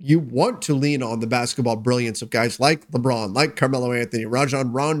right? You want to lean on the basketball brilliance of guys like LeBron, like Carmelo Anthony,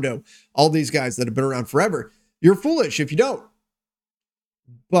 Rajon Rondo, all these guys that have been around forever. You're foolish if you don't.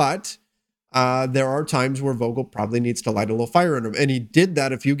 But there are times where Vogel probably needs to light a little fire in him. And he did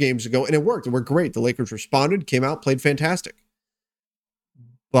that a few games ago, and it worked. It worked great. The Lakers responded, came out, played fantastic.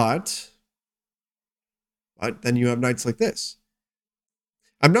 But then you have nights like this.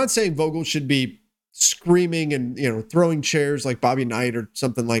 I'm not saying Vogel should be screaming and throwing chairs like Bobby Knight or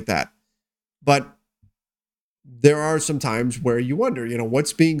something like that. But there are some times where you wonder,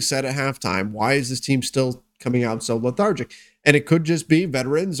 what's being said at halftime? Why is this team still coming out so lethargic? And it could just be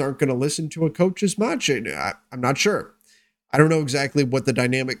veterans aren't going to listen to a coach as much. I'm not sure. I don't know exactly what the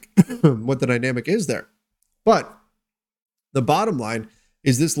dynamic is there. But the bottom line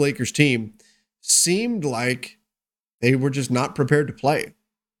is this Lakers team seemed like they were just not prepared to play.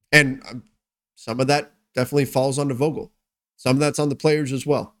 And some of that definitely falls onto Vogel. Some of that's on the players as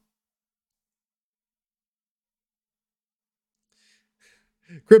well.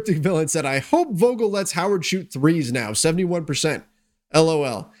 Cryptic Villain said, I hope Vogel lets Howard shoot threes now. 71%.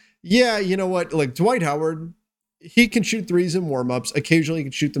 LOL. Yeah, you know what? Like Dwight Howard, he can shoot threes in warmups. Occasionally he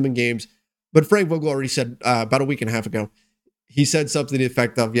can shoot them in games. But Frank Vogel already said about a week and a half ago, he said something to the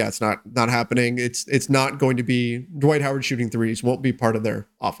effect of, yeah, it's not happening. It's not going to be Dwight Howard shooting threes. Won't be part of their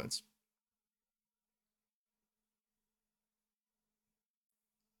offense.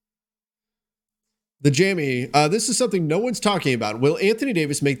 The Jamie, this is something no one's talking about. Will Anthony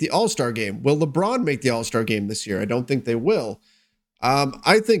Davis make the All-Star game? Will LeBron make the All-Star game this year? I don't think they will.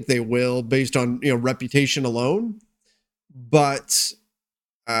 I think they will based on reputation alone. But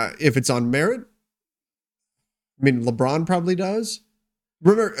if it's on merit, I mean, LeBron probably does.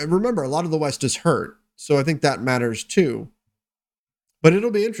 Remember, a lot of the West is hurt, so I think that matters too. But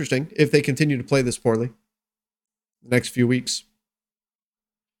it'll be interesting if they continue to play this poorly the next few weeks.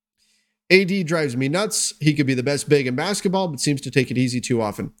 AD drives me nuts. He could be the best big in basketball, but seems to take it easy too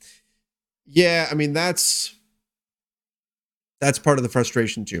often. Yeah, I mean, that's part of the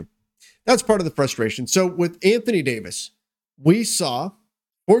frustration too. That's part of the frustration. So with Anthony Davis, we saw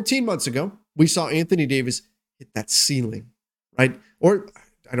 14 months ago, we saw Anthony Davis hit that ceiling, right? Or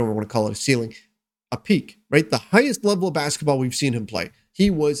I don't want to call it a ceiling, a peak, right? The highest level of basketball we've seen him play. He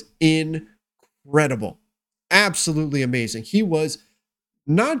was incredible, absolutely amazing. He was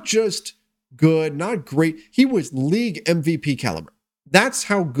not just good, not great. He was league MVP caliber. That's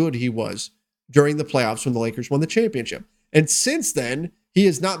how good he was during the playoffs when the Lakers won the championship. And since then, he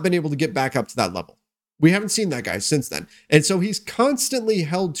has not been able to get back up to that level. We haven't seen that guy since then. And so he's constantly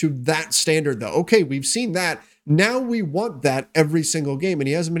held to that standard, though. Okay, we've seen that. Now we want that every single game, and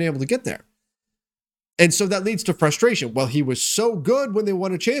he hasn't been able to get there. And so that leads to frustration. Well, he was so good when they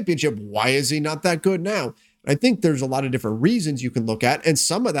won a championship. Why is he not that good now? I think there's a lot of different reasons you can look at. And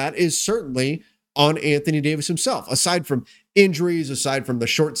some of that is certainly on Anthony Davis himself, aside from injuries, aside from the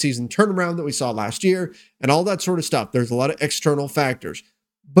short season turnaround that we saw last year and all that sort of stuff. There's a lot of external factors,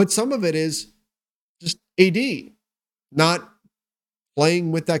 but some of it is just AD not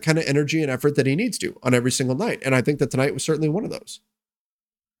playing with that kind of energy and effort that he needs to on every single night. And I think that tonight was certainly one of those.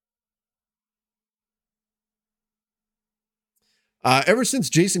 Ever since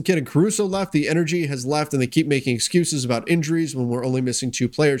Jason Kidd and Caruso left, the energy has left, and they keep making excuses about injuries when we're only missing 2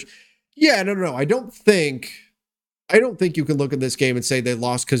 players. Yeah, no. I don't think you can look at this game and say they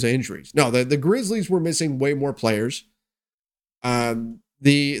lost because of injuries. No, the Grizzlies were missing way more players.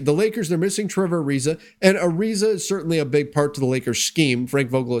 The Lakers, they're missing Trevor Ariza, and Ariza is certainly a big part to the Lakers scheme.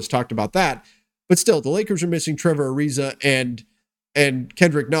 Frank Vogel has talked about that. But still, the Lakers are missing Trevor Ariza and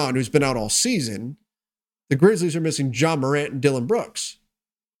Kendrick Nunn, who's been out all season. The Grizzlies are missing John Morant and Dillon Brooks.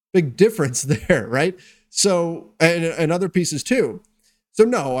 Big difference there, right? So, and other pieces too. So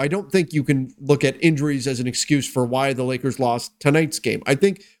no, I don't think you can look at injuries as an excuse for why the Lakers lost tonight's game. I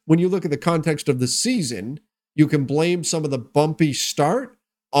think when you look at the context of the season, you can blame some of the bumpy start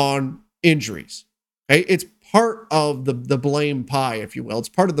on injuries. Okay? It's part of the blame pie, if you will. It's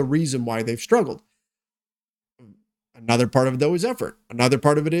part of the reason why they've struggled. Another part of it, though, is effort. Another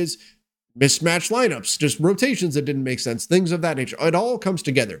part of it is mismatched lineups, just rotations that didn't make sense, things of that nature. It all comes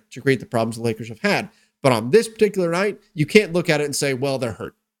together to create the problems the Lakers have had. But on this particular night, you can't look at it and say, well, they're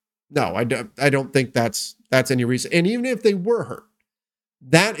hurt. No, I don't think that's any reason. And even if they were hurt,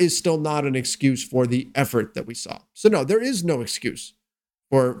 that is still not an excuse for the effort that we saw. So no, there is no excuse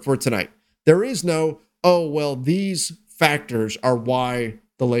for tonight. There is no, oh, well, these factors are why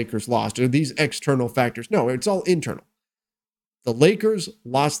the Lakers lost, or these external factors. No, it's all internal. The Lakers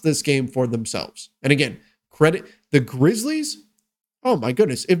lost this game for themselves. And again, credit the Grizzlies. Oh my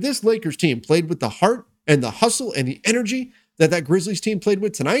goodness. If this Lakers team played with the heart and the hustle and the energy that Grizzlies team played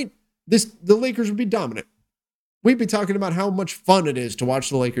with tonight, the Lakers would be dominant. We'd be talking about how much fun it is to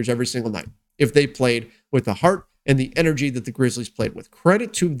watch the Lakers every single night if they played with the heart and the energy that the Grizzlies played with.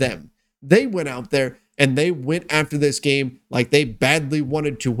 Credit to them. They went out there and they went after this game like they badly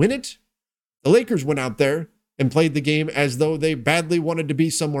wanted to win it. The Lakers went out there and played the game as though they badly wanted to be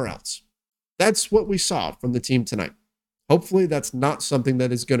somewhere else. That's what we saw from the team tonight. Hopefully that's not something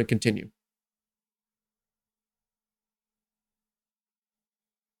that is going to continue.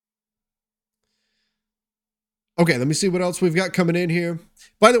 Okay, let me see what else we've got coming in here.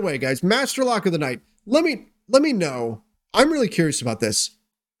 By the way, guys, Master Lock of the Night. Let me know. I'm really curious about this.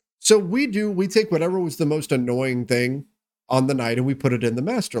 So we take whatever was the most annoying thing on the night and we put it in the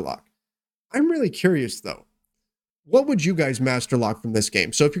Master Lock. I'm really curious though. What would you guys Master Lock from this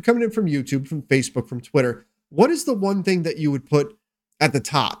game? So if you're coming in from YouTube, from Facebook, from Twitter, what is the one thing that you would put at the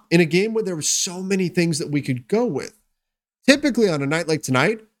top in a game where there were so many things that we could go with? Typically on a night like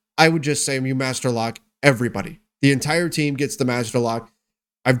tonight, I would just say you Master Lock everybody. The entire team gets the Master Lock.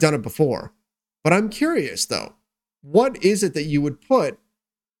 I've done it before. But I'm curious, though. What is it that you would put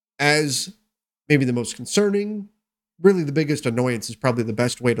as maybe the most concerning, really the biggest annoyance is probably the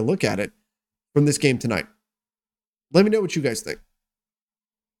best way to look at it from this game tonight? Let me know what you guys think.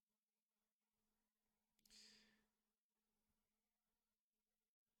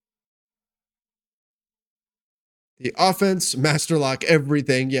 The offense, Master Lock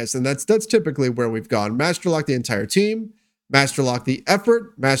everything. Yes, and that's typically where we've gone. Master Lock the entire team. Master Lock the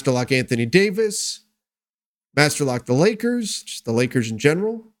effort. Master Lock Anthony Davis. Master Lock the Lakers. Just the Lakers in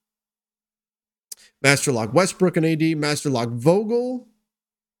general. Master Lock Westbrook and AD. Master Lock Vogel.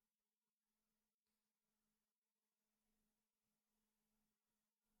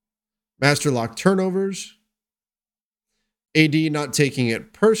 Master Lock turnovers. AD not taking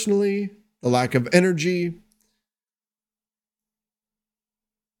it personally. The lack of energy.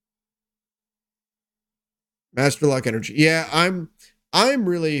 Master Lock energy. Yeah, I'm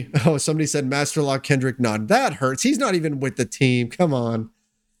really, oh, somebody said Master Lock Kendrick Nunn. That hurts. He's not even with the team. Come on.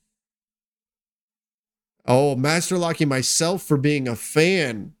 Oh, Master Locking myself for being a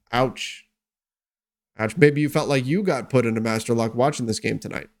fan. Ouch. Ouch. Maybe you felt like you got put into Master Lock watching this game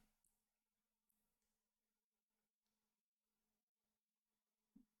tonight.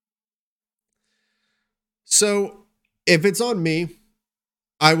 So if it's on me,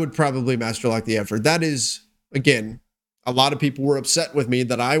 I would probably Master Lock the effort. That is, again, a lot of people were upset with me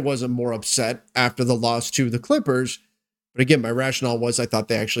that I wasn't more upset after the loss to the Clippers. But again, my rationale was I thought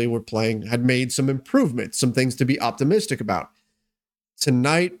they actually were playing, had made some improvements, some things to be optimistic about.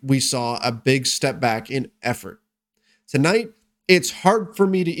 Tonight, we saw a big step back in effort. Tonight, it's hard for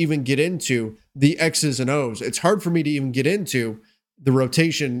me to even get into the X's and O's. It's hard for me to even get into the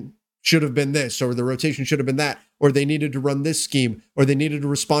rotation should have been this, or the rotation should have been that, or they needed to run this scheme, or they needed to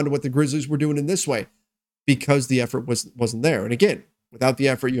respond to what the Grizzlies were doing in this way, because the effort wasn't there. And again, without the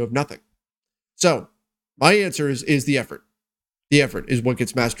effort, you have nothing. So my answer is the effort. The effort is what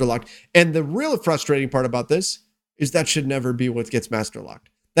gets master locked. And the real frustrating part about this is that should never be what gets master locked.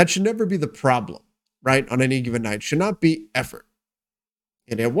 That should never be the problem, right? On any given night. Should not be effort.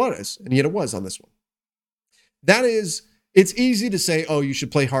 And it was. And yet it was on this one. That is, it's easy to say, oh, you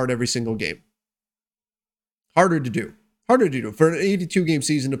should play hard every single game. Harder to do. Harder to do. For an 82-game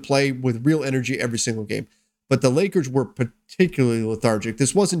season to play with real energy every single game. But the Lakers were particularly lethargic.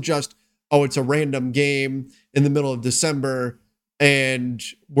 This wasn't just, oh, it's a random game in the middle of December and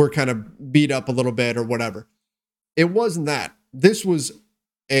we're kind of beat up a little bit or whatever. It wasn't that. This was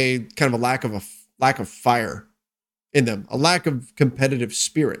a kind of a lack of fire in them, a lack of competitive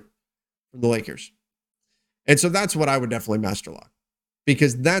spirit from the Lakers. And so that's what I would definitely master lock,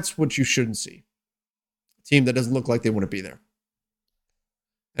 because that's what you shouldn't see. A team that doesn't look like they want to be there.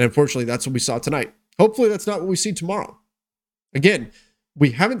 And unfortunately, that's what we saw tonight. Hopefully that's not what we see tomorrow. Again,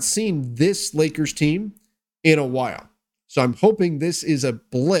 we haven't seen this Lakers team in a while. So I'm hoping this is a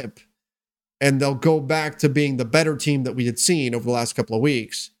blip and they'll go back to being the better team that we had seen over the last couple of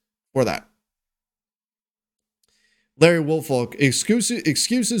weeks for that. Larry Woolfolk,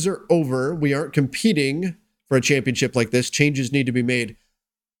 excuses are over. We aren't competing for a championship like this. Changes need to be made.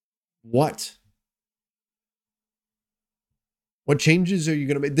 What? What changes are you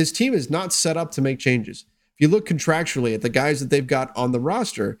going to make? This team is not set up to make changes. If you look contractually at the guys that they've got on the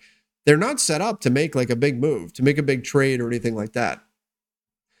roster, they're not set up to make like a big move, to make a big trade or anything like that.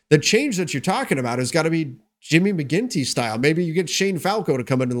 The change that you're talking about has got to be Jimmy McGinty style. Maybe you get Shane Falco to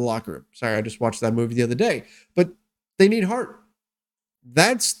come into the locker room. Sorry, I just watched that movie the other day. But they need heart.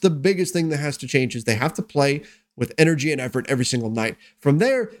 That's the biggest thing that has to change, is they have to play with energy and effort every single night. From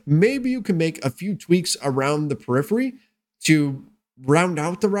there, maybe you can make a few tweaks around the periphery to round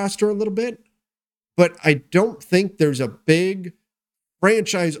out the roster a little bit. But I don't think there's a big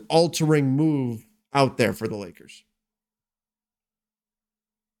franchise-altering move out there for the Lakers.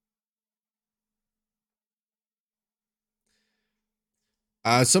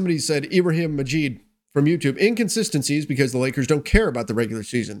 Somebody said, Ibrahim Majid from YouTube, inconsistencies because the Lakers don't care about the regular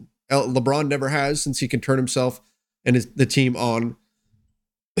season. LeBron never has, since he can turn himself and the team on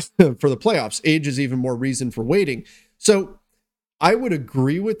for the playoffs. Age is even more reason for waiting. So I would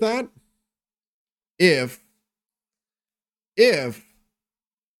agree with that if the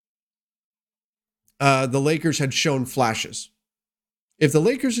Lakers had shown flashes. If the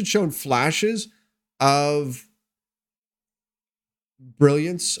Lakers had shown flashes of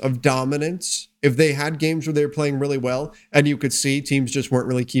brilliance, of dominance, if they had games where they were playing really well and you could see teams just weren't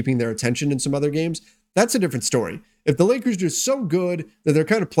really keeping their attention in some other games, that's a different story. If the Lakers are just so good that they're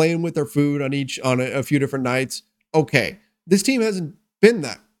kind of playing with their food on a few different nights, okay. This team hasn't been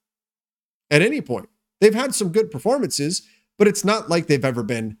that at any point. They've had some good performances, but it's not like they've ever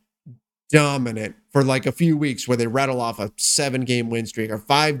been dominant for like a few weeks where they rattle off a 7-game win streak or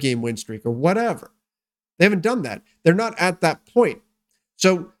 5-game win streak or whatever. They haven't done that. They're not at that point.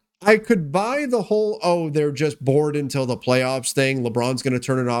 So I could buy the whole, oh, they're just bored until the playoffs thing. LeBron's going to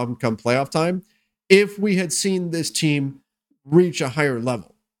turn it on come playoff time. If we had seen this team reach a higher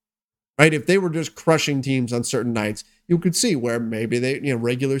level, right? If they were just crushing teams on certain nights, you could see where maybe they,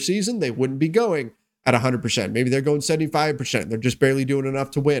 regular season, they wouldn't be going at 100%. Maybe they're going 75%. They're just barely doing enough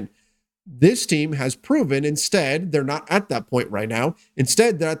to win. This team has proven instead they're not at that point right now.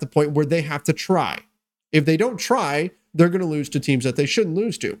 Instead, they're at the point where they have to try. If they don't try, they're going to lose to teams that they shouldn't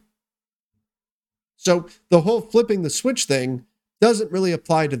lose to. So the whole flipping the switch thing doesn't really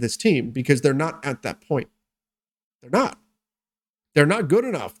apply to this team because they're not at that point. They're not. They're not good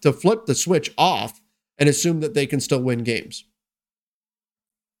enough to flip the switch off and assume that they can still win games.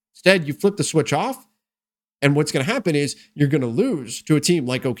 Instead, you flip the switch off, and what's going to happen is you're going to lose to a team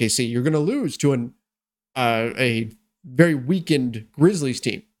like OKC. You're going to lose to a very weakened Grizzlies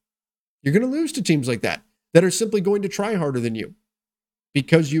team. You're going to lose to teams like that are simply going to try harder than you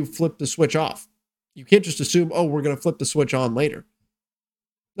because you flipped the switch off. You can't just assume, oh, we're going to flip the switch on later.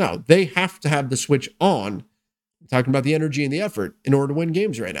 No, they have to have the switch on. I'm talking about the energy and the effort in order to win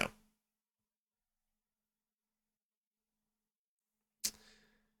games right now.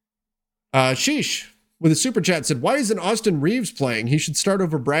 Sheesh with a super chat said, why isn't Austin Reeves playing? He should start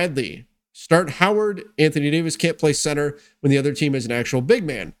over Bradley. Start Howard. Anthony Davis can't play center when the other team is an actual big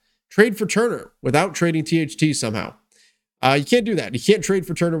man. Trade for Turner without trading THT somehow. You can't do that. You can't trade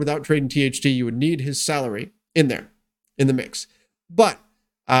for Turner without trading THT. You would need his salary in there, in the mix. But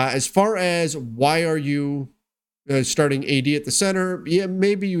As far as why are you starting AD at the center, yeah,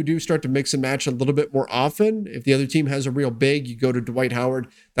 maybe you do start to mix and match a little bit more often. If the other team has a real big, you go to Dwight Howard.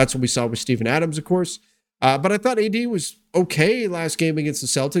 That's what we saw with Steven Adams, of course. But I thought AD was okay last game against the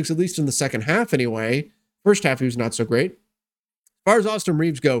Celtics, at least in the second half anyway. First half, he was not so great. As far as Austin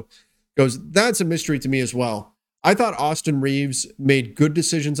Reeves goes, that's a mystery to me as well. I thought Austin Reeves made good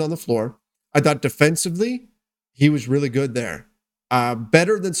decisions on the floor. I thought defensively, he was really good there.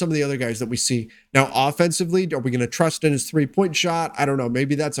 Better than some of the other guys that we see. Now, offensively, are we going to trust in his three-point shot? I don't know.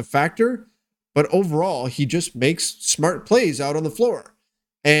 Maybe that's a factor. But overall, he just makes smart plays out on the floor.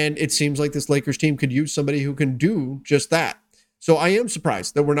 And it seems like this Lakers team could use somebody who can do just that. So I am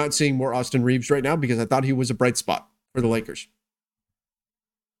surprised that we're not seeing more Austin Reeves right now because I thought he was a bright spot for the Lakers.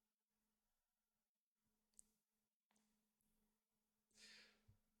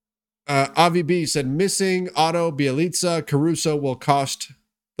 Avi B said, missing Otto, Bielitsa, Caruso will cost.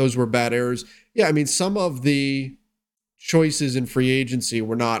 Those were bad errors. Yeah, I mean, some of the choices in free agency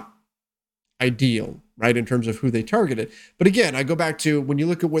were not ideal, right, in terms of who they targeted. But again, I go back to when you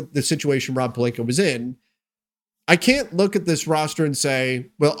look at what the situation Rob Pelinka was in, I can't look at this roster and say,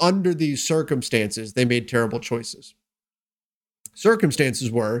 well, under these circumstances, they made terrible choices. Circumstances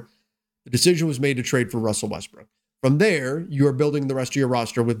were the decision was made to trade for Russell Westbrook. From there, you are building the rest of your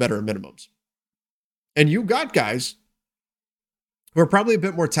roster with better minimums. And you got guys who are probably a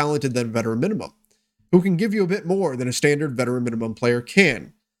bit more talented than a veteran minimum, who can give you a bit more than a standard veteran minimum player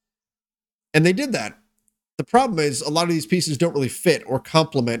can. And they did that. The problem is a lot of these pieces don't really fit or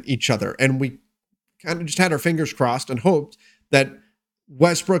complement each other. And we kind of just had our fingers crossed and hoped that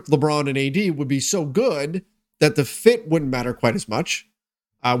Westbrook, LeBron, and AD would be so good that the fit wouldn't matter quite as much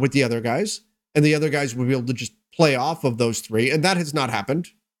with the other guys. And the other guys would be able to just play off of those three. And that has not happened.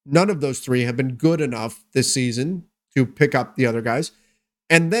 None of those three have been good enough this season to pick up the other guys.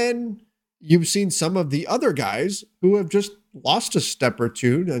 And then you've seen some of the other guys who have just lost a step or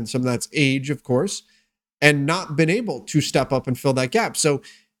two, and some of that's age, of course, and not been able to step up and fill that gap. So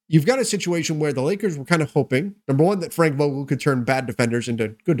you've got a situation where the Lakers were kind of hoping, number one, that Frank Vogel could turn bad defenders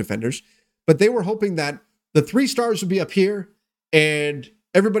into good defenders, but they were hoping that the three stars would be up here and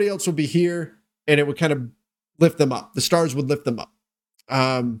everybody else would be here, and it would kind of lift them up. The stars would lift them up.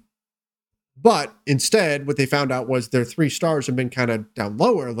 But instead, what they found out was their three stars have been kind of down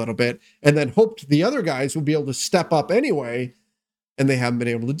lower a little bit, and then hoped the other guys would be able to step up anyway, and they haven't been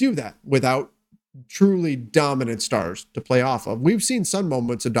able to do that without truly dominant stars to play off of. We've seen some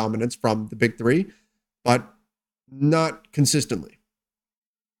moments of dominance from the big three, but not consistently.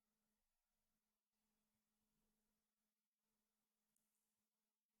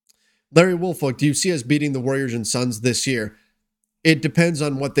 Larry Wolfolk, do you see us beating the Warriors and Suns this year? It depends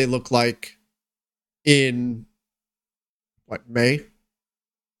on what they look like in May?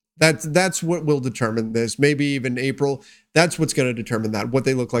 That's what will determine this. Maybe even April. That's what's going to determine that, what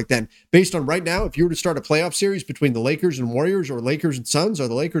they look like then. Based on right now, if you were to start a playoff series between the Lakers and Warriors or Lakers and Suns, are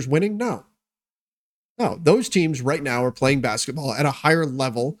the Lakers winning? No. No, those teams right now are playing basketball at a higher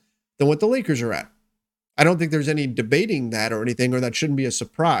level than what the Lakers are at. I don't think there's any debating that or anything, or that shouldn't be a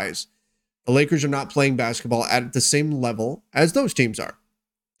surprise. The Lakers are not playing basketball at the same level as those teams are.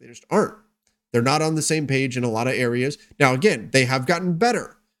 They just aren't. They're not on the same page in a lot of areas. Now, again, they have gotten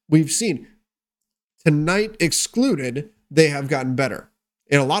better. We've seen tonight excluded, they have gotten better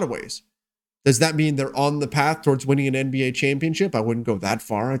in a lot of ways. Does that mean they're on the path towards winning an NBA championship? I wouldn't go that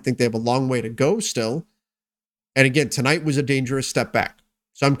far. I think they have a long way to go still. And again, tonight was a dangerous step back.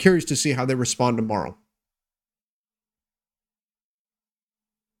 So I'm curious to see how they respond tomorrow.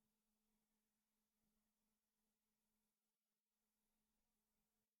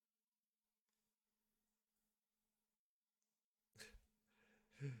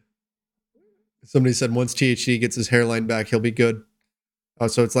 Somebody said once THC gets his hairline back, he'll be good. Oh,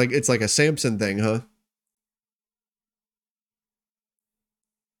 so it's like a Samson thing, huh?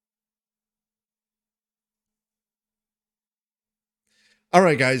 All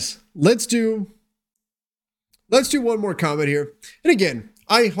right, guys, let's do one more comment here. And again,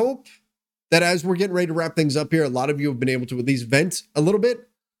 I hope that as we're getting ready to wrap things up here, a lot of you have been able to at least vent a little bit.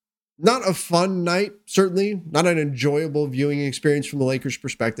 Not a fun night, certainly, not an enjoyable viewing experience from the Lakers'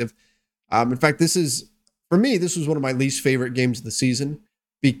 perspective. In fact, for me, this was one of my least favorite games of the season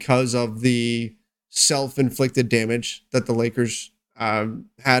because of the self-inflicted damage that the Lakers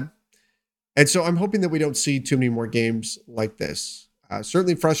had. And so I'm hoping that we don't see too many more games like this.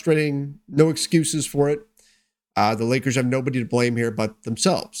 Certainly frustrating, no excuses for it. The Lakers have nobody to blame here but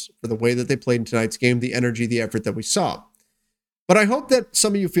themselves for the way that they played in tonight's game, the energy, the effort that we saw. But I hope that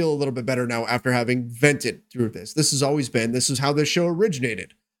some of you feel a little bit better now after having vented through this. This is how this show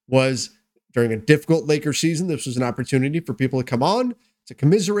originated, was during a difficult Lakers season. This was an opportunity for people to come on, to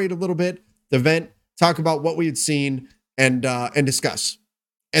commiserate a little bit, to vent, talk about what we had seen, and discuss.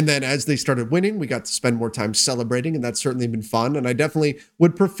 And then as they started winning, we got to spend more time celebrating, and that's certainly been fun. And I definitely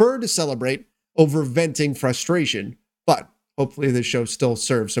would prefer to celebrate over venting frustration, but hopefully this show still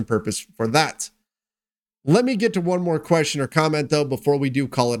serves some purpose for that. Let me get to one more question or comment, though, before we do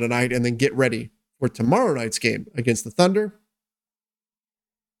call it a night and then get ready for tomorrow night's game against the Thunder.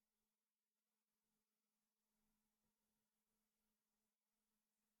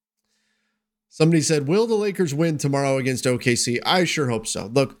 Somebody said, will the Lakers win tomorrow against OKC? I sure hope so.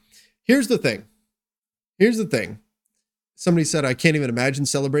 Look, here's the thing. Somebody said, I can't even imagine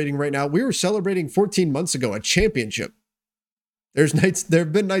celebrating right now. We were celebrating 14 months ago, a championship. There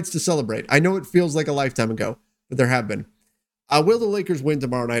have been nights to celebrate. I know it feels like a lifetime ago, but there have been. Will the Lakers win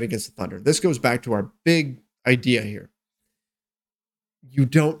tomorrow night against the Thunder? This goes back to our big idea here. You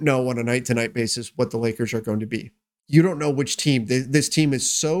don't know on a night-to-night basis what the Lakers are going to be. You don't know which team. This team is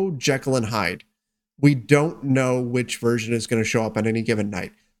so Jekyll and Hyde. We don't know which version is going to show up on any given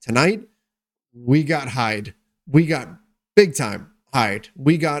night. Tonight, we got Hyde. We got big-time Hyde.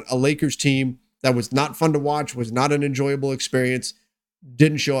 We got a Lakers team that was not fun to watch, was not an enjoyable experience,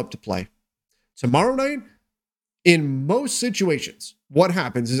 didn't show up to play. Tomorrow night, in most situations, what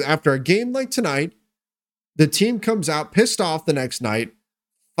happens is after a game like tonight, the team comes out pissed off the next night,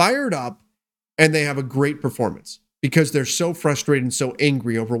 fired up, and they have a great performance because they're so frustrated and so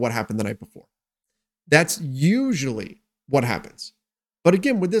angry over what happened the night before. That's usually what happens. But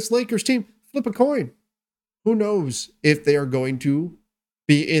again, with this Lakers team, flip a coin. Who knows if they are going to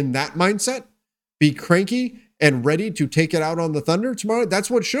be in that mindset, be cranky and ready to take it out on the Thunder tomorrow? That's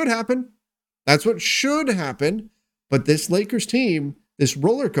what should happen. But this Lakers team, this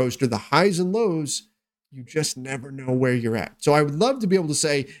roller coaster, the highs and lows, you just never know where you're at. So I would love to be able to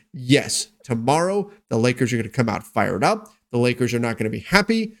say, yes, tomorrow the Lakers are going to come out fired up. The Lakers are not going to be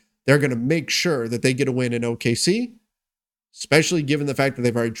happy. They're going to make sure that they get a win in OKC, especially given the fact that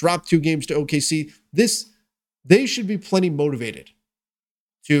they've already dropped 2 games to OKC. They should be plenty motivated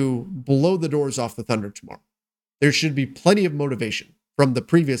to blow the doors off the Thunder tomorrow. There should be plenty of motivation from the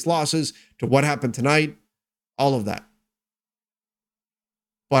previous losses to what happened tonight, all of that.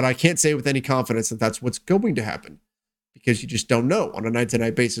 But I can't say with any confidence that that's what's going to happen because you just don't know on a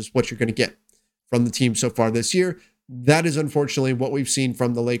night-to-night basis what you're going to get from the team so far this year. That is unfortunately what we've seen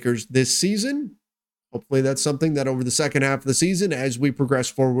from the Lakers this season. Hopefully that's something that over the second half of the season, as we progress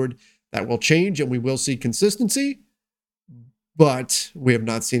forward, that will change and we will see consistency, but we have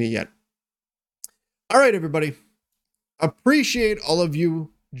not seen it yet. All right, everybody. Appreciate all of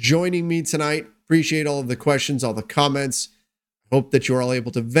you joining me tonight. Appreciate all of the questions, all the comments. Hope that you're all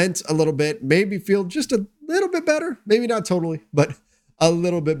able to vent a little bit, maybe feel just a little bit better. Maybe not totally, but a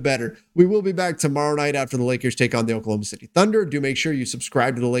little bit better. We will be back tomorrow night after the Lakers take on the Oklahoma City Thunder. Do make sure you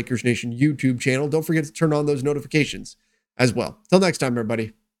subscribe to the Lakers Nation YouTube channel. Don't forget to turn on those notifications as well. Till next time,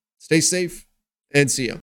 everybody. Stay safe and see ya.